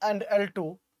 L1 and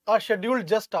L2 are scheduled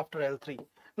just after L3.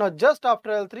 Now, just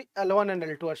after L3, L1 and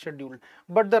L2 are scheduled.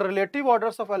 But the relative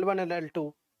orders of L1 and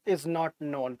L2 is not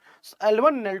known. So,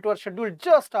 L1 and L2 are scheduled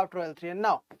just after L3. And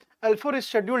now, L4 is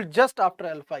scheduled just after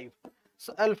L5.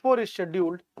 So, L4 is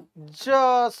scheduled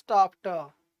just after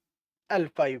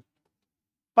L5.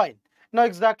 Fine. Now,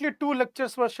 exactly 2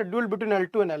 lectures were scheduled between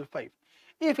L2 and L5.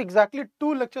 If exactly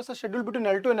 2 lectures are scheduled between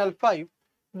L2 and L5,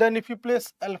 then if you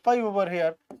place L5 over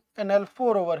here and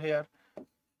L4 over here,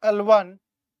 L1,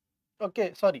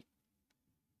 okay, sorry,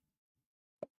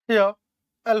 here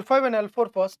L5 and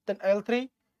L4 first, then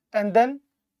L3, and then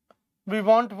we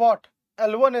want what?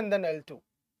 L1 and then L2.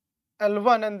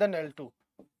 L1 and then L2,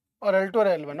 or L2 or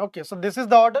L1. Okay, so this is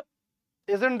the order.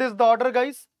 Isn't this the order,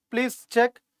 guys? Please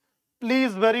check.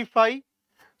 Please verify.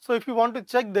 So if you want to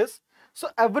check this, so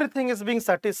everything is being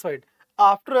satisfied.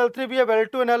 After L3 we have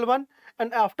L2 and L1,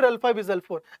 and after L5 is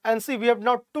L4. And see, we have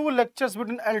now 2 lectures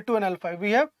between L2 and L5.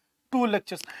 We have 2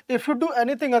 lectures. If you do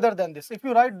anything other than this, if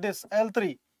you write this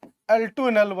L3, L2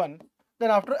 and L1,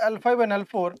 then after L5 and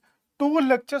L4, 2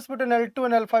 lectures between L2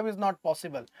 and L5 is not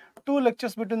possible. 2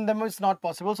 lectures between them is not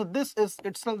possible. So this is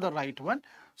itself the right one.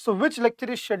 So which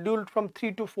lecture is scheduled from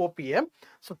 3 to 4 p.m.?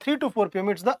 So 3 to 4 p.m.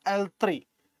 it's the L3.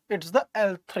 It's the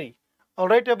L3.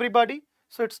 Alright everybody.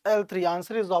 So it's L3.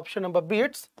 Answer is option number B.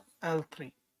 It's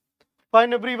L3.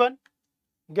 Fine everyone.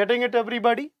 Getting it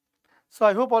everybody? So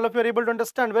I hope all of you are able to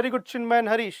understand. Very good Chinmay and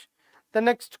Harish. The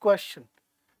next question.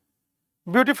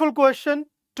 Beautiful question.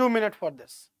 2 minutes for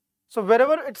this. So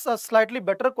wherever it's a slightly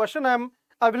better question,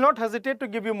 I will not hesitate to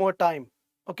give you more time.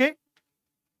 Okay?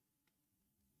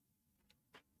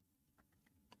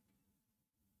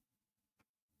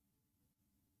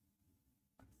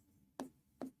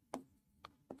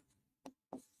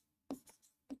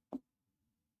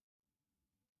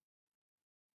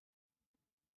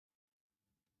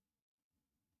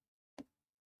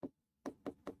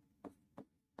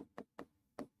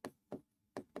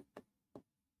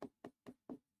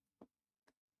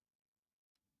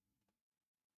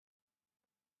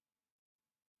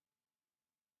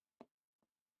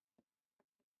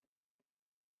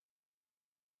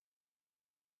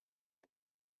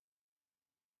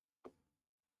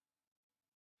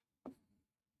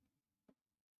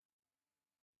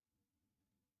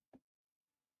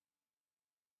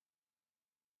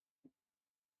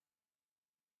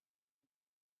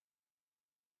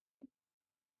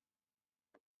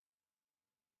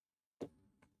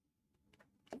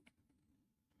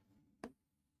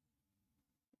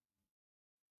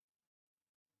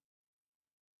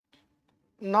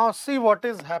 Now see what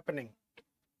is happening.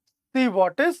 See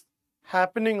what is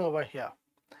happening over here.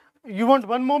 You want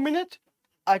 1 more minute?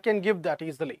 I can give that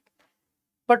easily.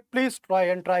 But please try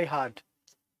and try hard.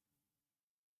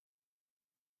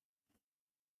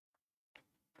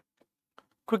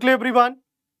 Quickly, everyone.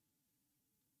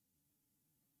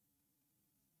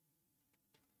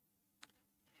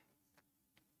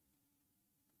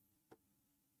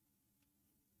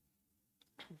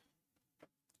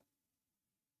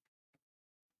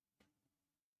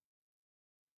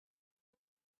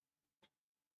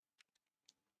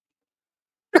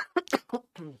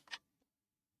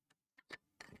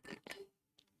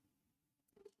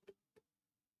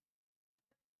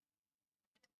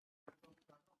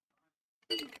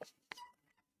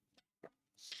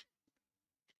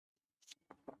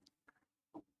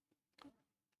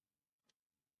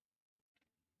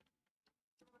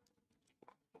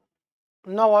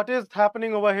 Now what is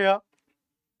happening over here?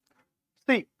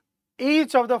 See,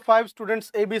 each of the 5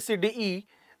 students A, B, C, D, E,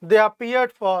 they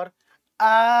appeared for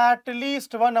at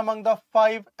least one among the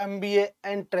 5 MBA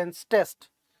entrance tests.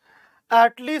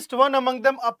 At least one among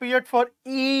them appeared for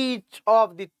each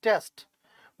of the tests.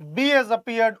 B has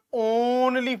appeared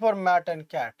only for MAT and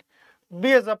CAT. B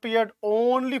has appeared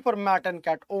only for MAT and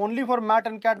CAT. Only for MAT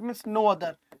and CAT means no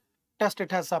other test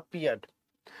it has appeared.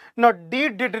 Now D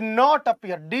did not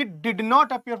appear. D did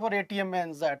not appear for ATMA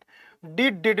and ZAT. D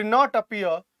did not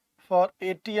appear for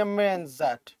ATMA and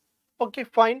ZAT. Okay,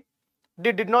 fine.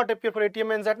 D did not appear for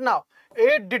ATMA and ZAT. Now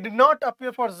A did not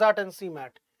appear for ZAT and CMAT.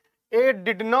 A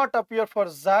did not appear for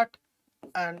ZAT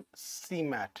and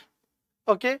CMAT.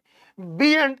 Okay.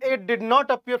 B and A did not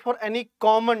appear for any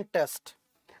common test.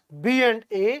 B and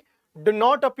A do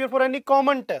not appear for any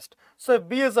common test. So if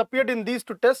B has appeared in these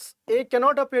 2 tests, A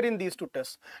cannot appear in these 2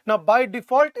 tests. Now by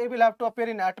default, A will have to appear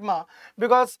in ATMA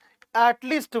because at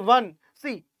least one,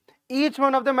 see, each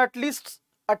one of them at least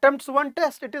attempts one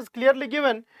test. It is clearly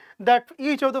given that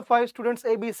each of the 5 students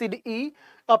A, B, C, D, E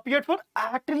appeared for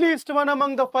at least one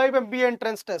among the 5 MBA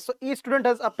entrance tests. So each student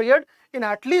has appeared in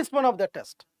at least one of the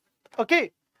tests.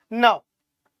 Okay. Now,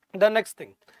 the next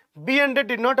thing. B and A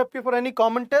did not appear for any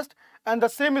common test, and the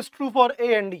same is true for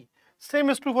A and D. Same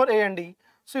is true for A and D.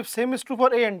 So if same is true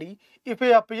for A and D, if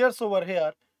A appears over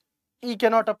here, E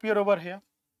cannot appear over here.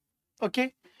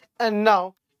 Okay. And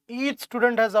now each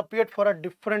student has appeared for a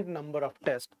different number of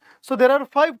tests. So there are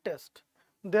 5 tests.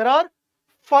 There are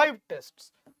 5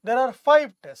 tests. There are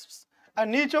 5 tests.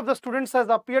 And each of the students has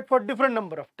appeared for different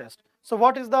number of tests. So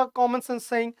what is the common sense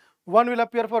saying? One will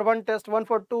appear for 1 test, 1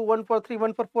 for 2, 1 for 3,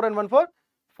 1 for 4, and 1 for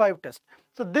 5 tests.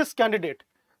 So this candidate,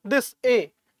 this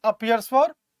A appears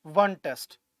for 1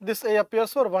 test. This A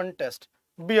appears for 1 test.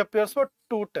 B appears for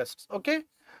 2 tests. Okay.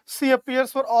 C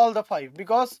appears for all the 5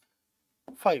 because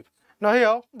 5. Now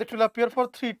here it will appear for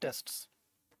 3 tests.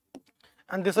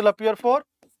 And this will appear for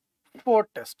 4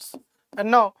 tests.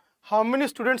 And now how many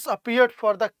students appeared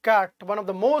for the CAT, one of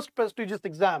the most prestigious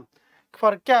exam?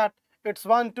 For CAT, it's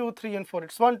 1, 2, 3, and 4.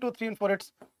 It's 1, 2, 3, and 4.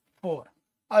 It's 4.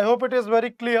 I hope it is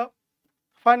very clear.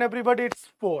 Fine, everybody, it's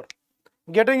 4.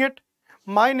 Getting it?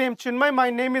 My name, Chinmay, my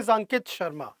name is Ankit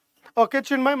Sharma. Okay,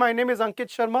 Chinmay, my name is Ankit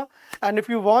Sharma. And if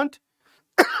you want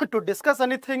to discuss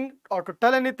anything or to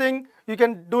tell anything, you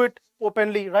can do it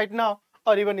openly right now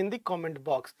or even in the comment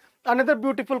box. Another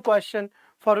beautiful question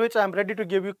for which I am ready to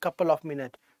give you a couple of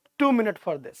minutes. 2 minutes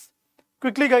for this.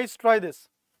 Quickly, guys, try this.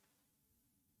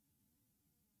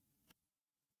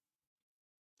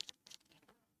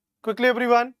 Quickly,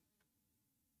 everyone.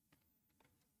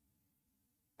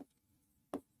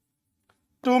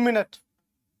 2 minutes.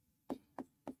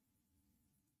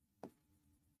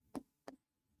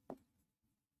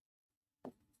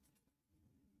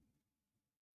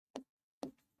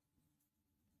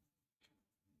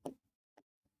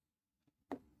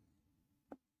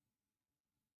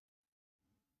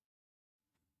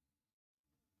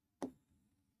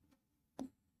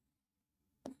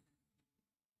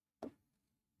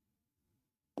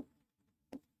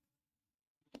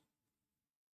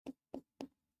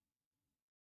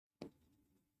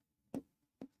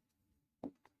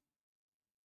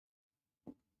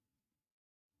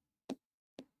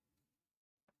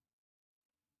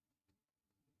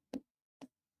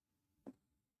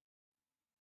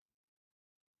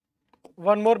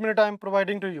 One more minute I am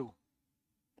providing to you.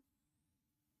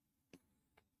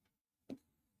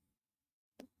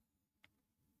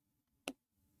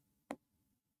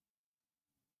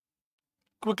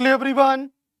 Quickly,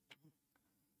 everyone.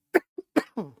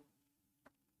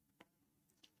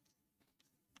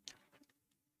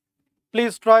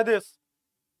 Please try this.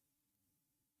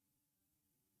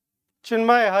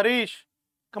 Chinmay, Harish,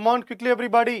 come on quickly,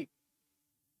 everybody.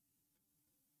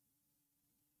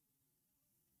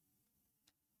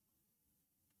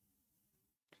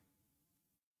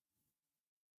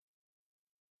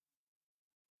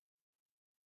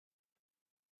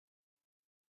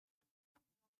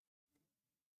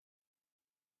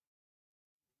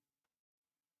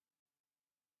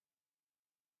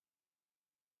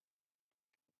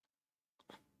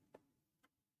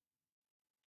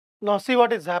 Now see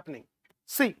what is happening.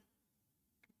 See,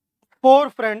 4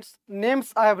 friends,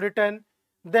 names I have written,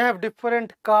 they have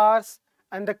different cars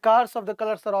and the cars of the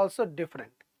colors are also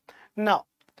different. Now,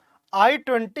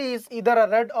 I-20 is either a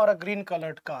red or a green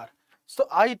colored car. So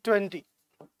I-20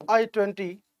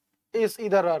 is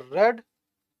either a red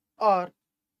or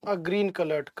a green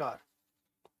colored car.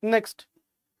 Next,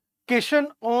 Kishan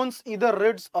owns either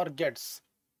Rids or Gets.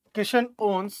 Kishan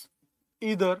owns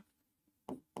either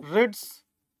Rids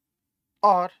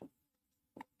or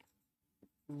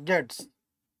Gets.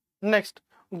 Next,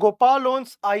 Gopal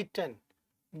owns I-10.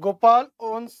 Gopal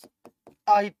owns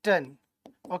I-10.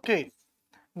 Okay.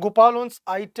 Gopal owns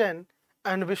I-10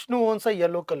 and Vishnu owns a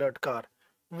yellow colored car.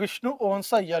 Vishnu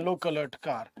owns a yellow colored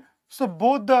car. So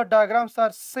both the diagrams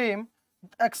are same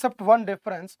except one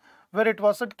difference where it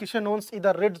was that Kishan owns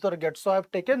either Rids or Gets. So I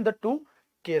have taken the 2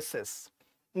 cases.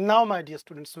 Now my dear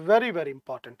students, very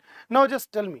important. Now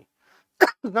just tell me.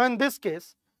 Now in this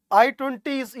case, I-20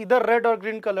 is either red or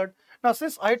green colored. Now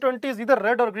since I-20 is either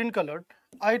red or green colored,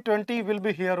 I-20 will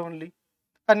be here only.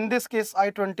 And in this case,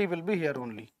 I-20 will be here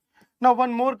only. Now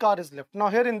one more car is left. Now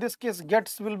here in this case,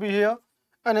 Gets will be here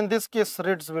and in this case,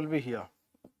 Rids will be here.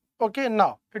 Okay,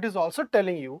 now it is also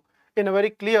telling you in a very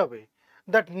clear way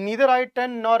that neither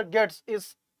I-10 nor Gets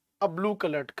is a blue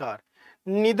colored car.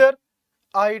 Neither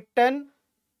I-10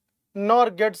 nor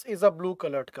Gets is a blue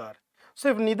colored car. So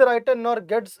if neither I-10 nor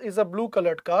Gets is a blue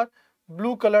colored car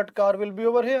will be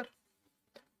over here.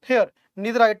 Here,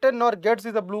 neither I-10 nor Gets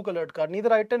is a blue colored car.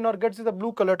 Neither I-10 nor Gets is a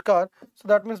blue colored car. So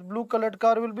that means blue colored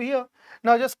car will be here.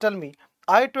 Now just tell me,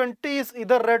 I-20 is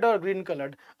either red or green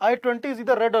colored. I-20 is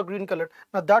either red or green colored.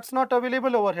 Now that's not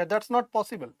available over here. That's not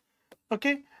possible.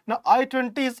 Okay. Now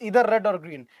I-20 is either red or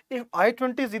green. If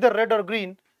I-20 is either red or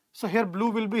green, so here blue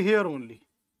will be here only.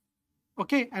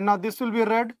 Okay. And now this will be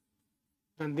red.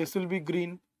 Then this will be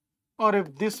green. Or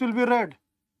if this will be red,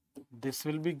 this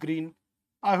will be green.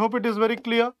 I hope it is very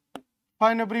clear.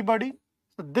 Fine, everybody.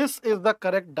 So this is the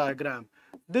correct diagram.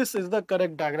 This is the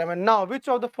correct diagram. And now, which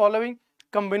of the following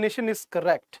combination is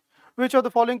correct? Which of the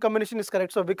following combination is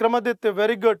correct? So Vikramaditya,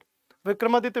 very good.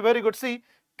 Vikramaditya, very good. See,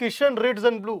 Kishan, Rids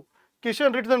and blue.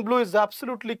 Kishan, Rids and blue is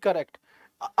absolutely correct.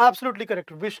 Absolutely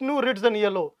correct. Vishnu, Rids and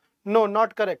yellow. No,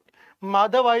 not correct.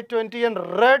 Madhav, I-20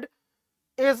 and red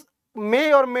is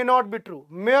may or may not be true.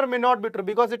 May or may not be true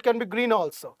because it can be green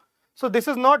also. So this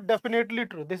is not definitely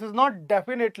true. This is not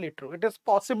definitely true. It is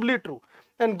possibly true.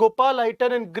 And Gopal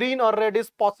I-10 in green or red is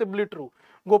possibly true.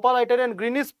 Gopal I-10 and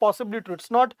green is possibly true. It's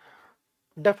not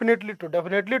definitely true.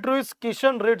 Definitely true is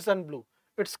Kishan, Rids and blue.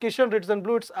 It's Kishan, Rids and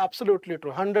blue. It's absolutely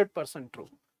true. 100% true.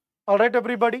 All right,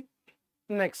 everybody.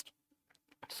 Next,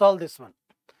 solve this one.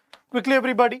 Quickly,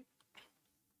 everybody.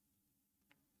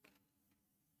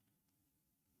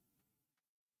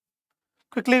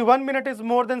 Quickly, 1 minute is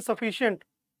more than sufficient.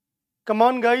 Come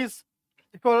on, guys.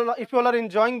 If you all are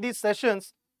enjoying these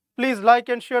sessions, please like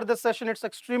and share the session. It's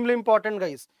extremely important,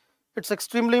 guys. It's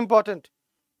extremely important.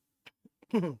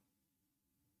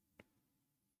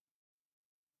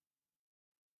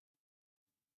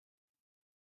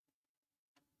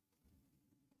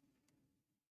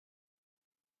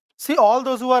 See, all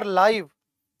those who are live,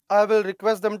 I will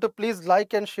request them to please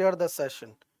like and share the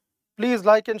session. Please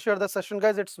like and share the session,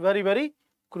 guys. It's very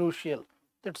crucial.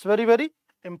 It's very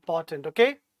important,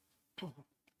 okay?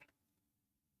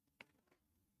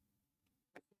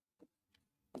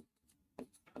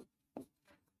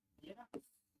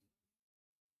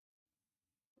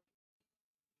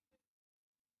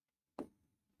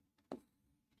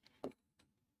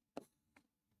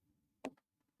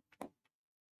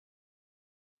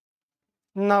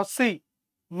 Now see,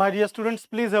 my dear students,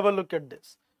 please have a look at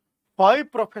this.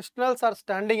 5 professionals are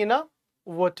standing in a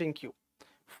voting queue.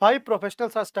 5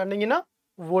 professionals are standing in a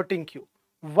voting queue,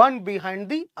 one behind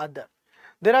the other.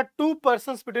 There are 2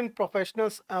 persons between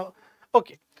professionals.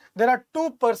 Okay, there are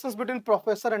 2 persons between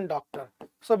professor and doctor.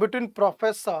 So between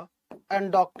professor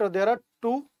and doctor, there are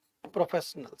 2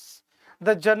 professionals.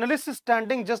 The journalist is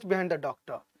standing just behind the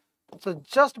doctor. So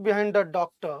just behind the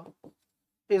doctor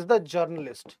is the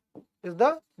journalist.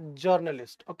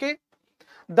 Okay.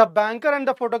 The banker and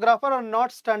the photographer are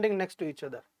not standing next to each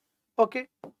other. Okay.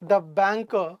 The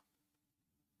banker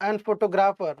and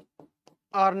photographer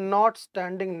are not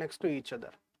standing next to each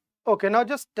other. Okay. Now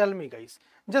just tell me, guys.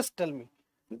 Just tell me.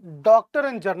 Doctor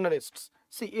and journalists.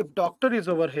 See, if doctor is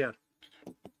over here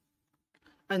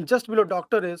and just below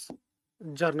doctor is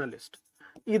journalist.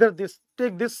 Either this,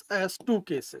 take this as 2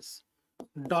 cases.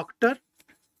 Doctor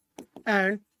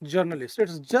and journalist.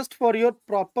 It's just for your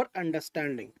proper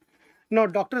understanding. Now,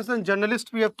 doctors and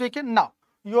journalists we have taken. Now,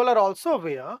 you all are also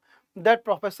aware that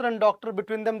professor and doctor,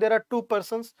 between them there are two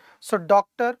persons. So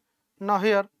doctor, now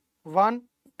here 1,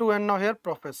 2, and now here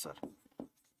professor.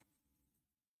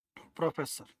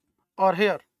 Or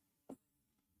here.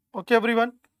 Okay,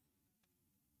 everyone.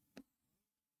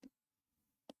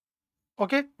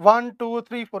 Okay, 1, 2,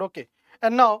 3, 4. Okay.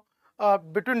 And now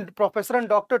between professor and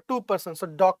doctor, two persons. So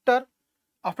doctor,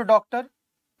 after doctor,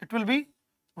 it will be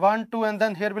 1, 2, and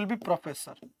then here will be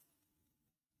professor.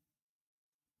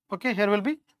 Okay, here will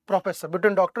be professor.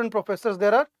 Between doctor and professors,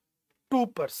 there are two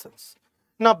persons.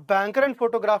 Now, banker and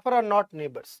photographer are not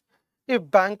neighbors. If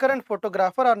banker and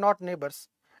photographer are not neighbors,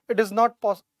 it is not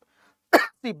possible.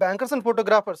 See, bankers and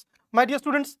photographers. My dear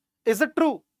students, is it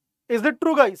true? Is it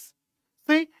true, guys?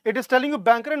 See, it is telling you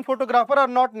banker and photographer are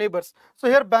not neighbors. So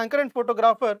here banker and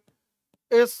photographer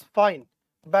is fine.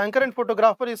 Banker and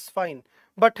photographer is fine.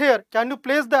 But here, can you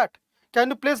place that? Can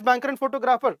you place banker and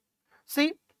photographer?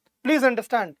 See, please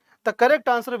understand, the correct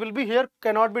answer will be here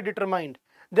cannot be determined.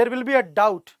 There will be a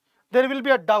doubt. There will be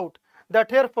a doubt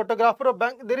that here photographer or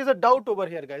bank, there is a doubt over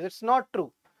here, guys. It's not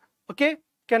true. Okay,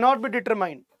 cannot be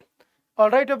determined. All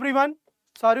right, everyone.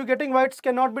 So are you getting why it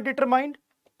cannot be determined?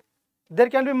 There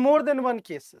can be more than one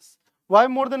cases. Why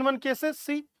more than one cases?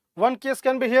 See, one case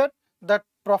can be here that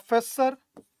professor,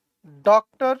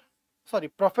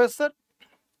 professor,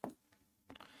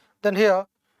 then here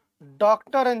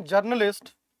doctor and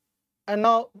journalist, and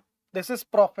now this is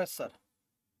professor,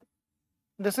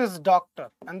 this is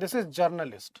doctor, and this is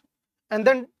journalist, and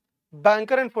then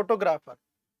banker and photographer.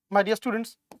 My dear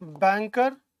students,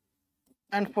 banker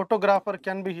and photographer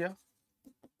can be here,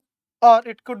 or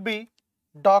it could be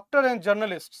doctor and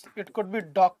journalists. It could be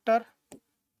doctor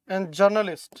and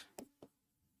journalist,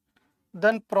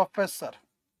 then professor,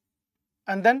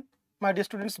 and then, my dear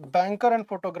students, banker and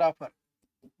photographer.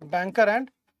 Banker and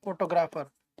photographer.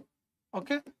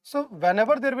 Okay, so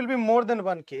whenever there will be more than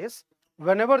one case,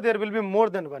 the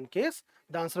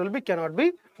answer will be cannot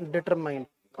be determined.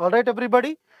 All right,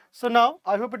 everybody. So now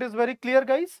I hope it is very clear,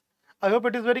 guys. I hope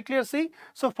it is very clear. See,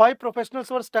 so 5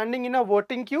 professionals were standing in a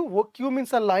voting queue. Queue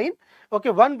means a line. Okay,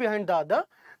 one behind the other.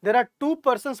 There are two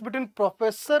persons between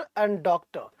professor and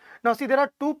doctor. Now see, there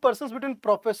are two persons between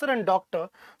professor and doctor.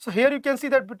 So here you can see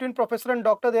that between professor and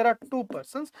doctor there are two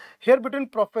persons. Here between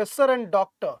professor and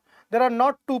doctor there are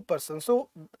not two persons. So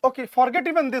okay, forget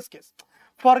even this case.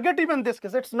 Forget even this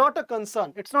case. It's not a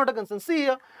concern. It's not a concern. See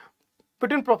here,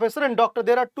 between professor and doctor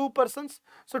there are two persons.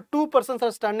 So two persons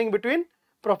are standing between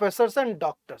professors and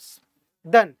doctors.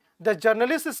 Then the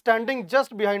journalist is standing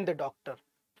just behind the doctor.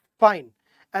 Fine.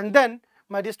 And then,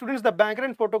 my dear students, the banker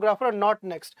and photographer are not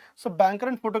next. So banker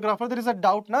and photographer, there is a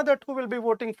doubt now that who will be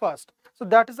voting first. So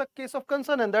that is a case of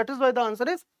concern, and that is why the answer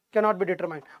is cannot be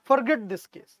determined. Forget this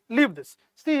case. Leave this.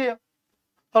 See here.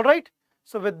 All right.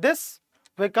 So with this,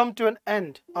 we come to an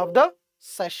end of the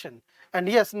session. And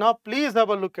yes, now please have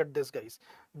a look at this, guys.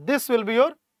 This will be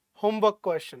your homework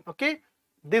question. Okay.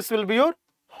 This will be your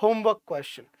homework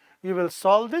question. You will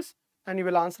solve this and you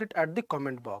will answer it at the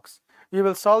comment box. You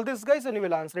will solve this, guys, and you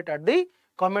will answer it at the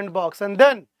comment box. And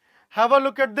then have a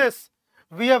look at this.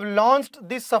 We have launched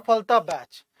the SAFALTA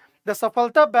batch. The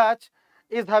SAFALTA batch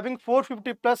is having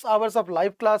 450 plus hours of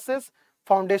live classes,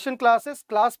 foundation classes,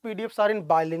 class PDFs are in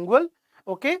bilingual.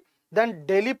 Okay. Then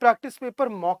daily practice paper,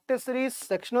 mock test series,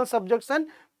 sectional subjects, and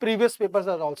previous papers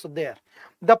are also there.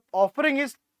 The offering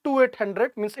is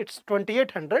 2800, means it's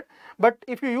 2800, but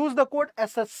if you use the code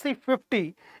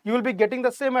SSC50, you will be getting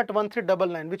the same at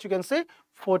 1399, which you can say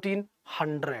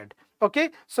 1400. Okay,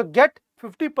 so get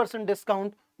 50%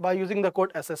 discount by using the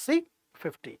code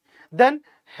SSC50. Then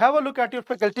have a look at your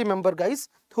faculty member, guys,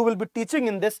 who will be teaching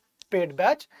in this paid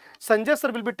batch. Sanjay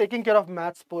sir will be taking care of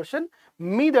maths portion,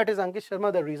 me, that is Ankit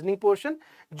Sharma, the reasoning portion,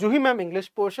 Juhi ma'am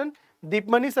English portion,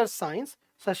 Deepmani sir science,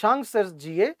 Shashank sir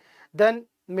GA, then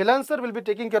Milan sir will be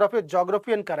taking care of your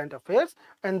geography and current affairs,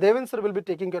 and Devan sir will be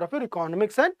taking care of your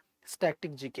economics and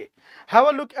static GK. Have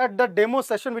a look at the demo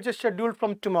session which is scheduled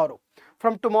from tomorrow.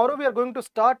 From tomorrow we are going to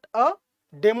start a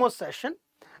demo session.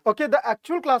 Okay, the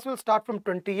actual class will start from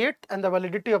 28th and the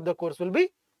validity of the course will be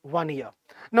 1 year.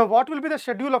 Now what will be the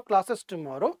schedule of classes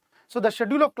tomorrow? So the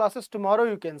schedule of classes tomorrow,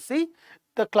 you can see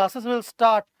the classes will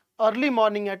start early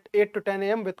morning at 8 to 10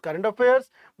 a.m. with current affairs,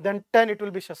 then 10 it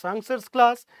will be Shashank sir's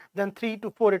class, then 3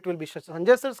 to 4 it will be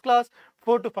Sanjay sir's class,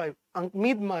 4 to 5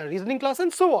 my reasoning class,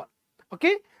 and so on.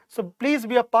 Okay, so please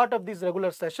be a part of these regular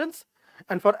sessions,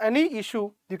 and for any issue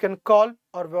you can call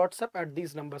or WhatsApp at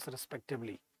these numbers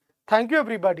respectively. Thank you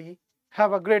everybody.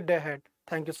 Have a great day ahead.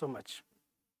 Thank you so much.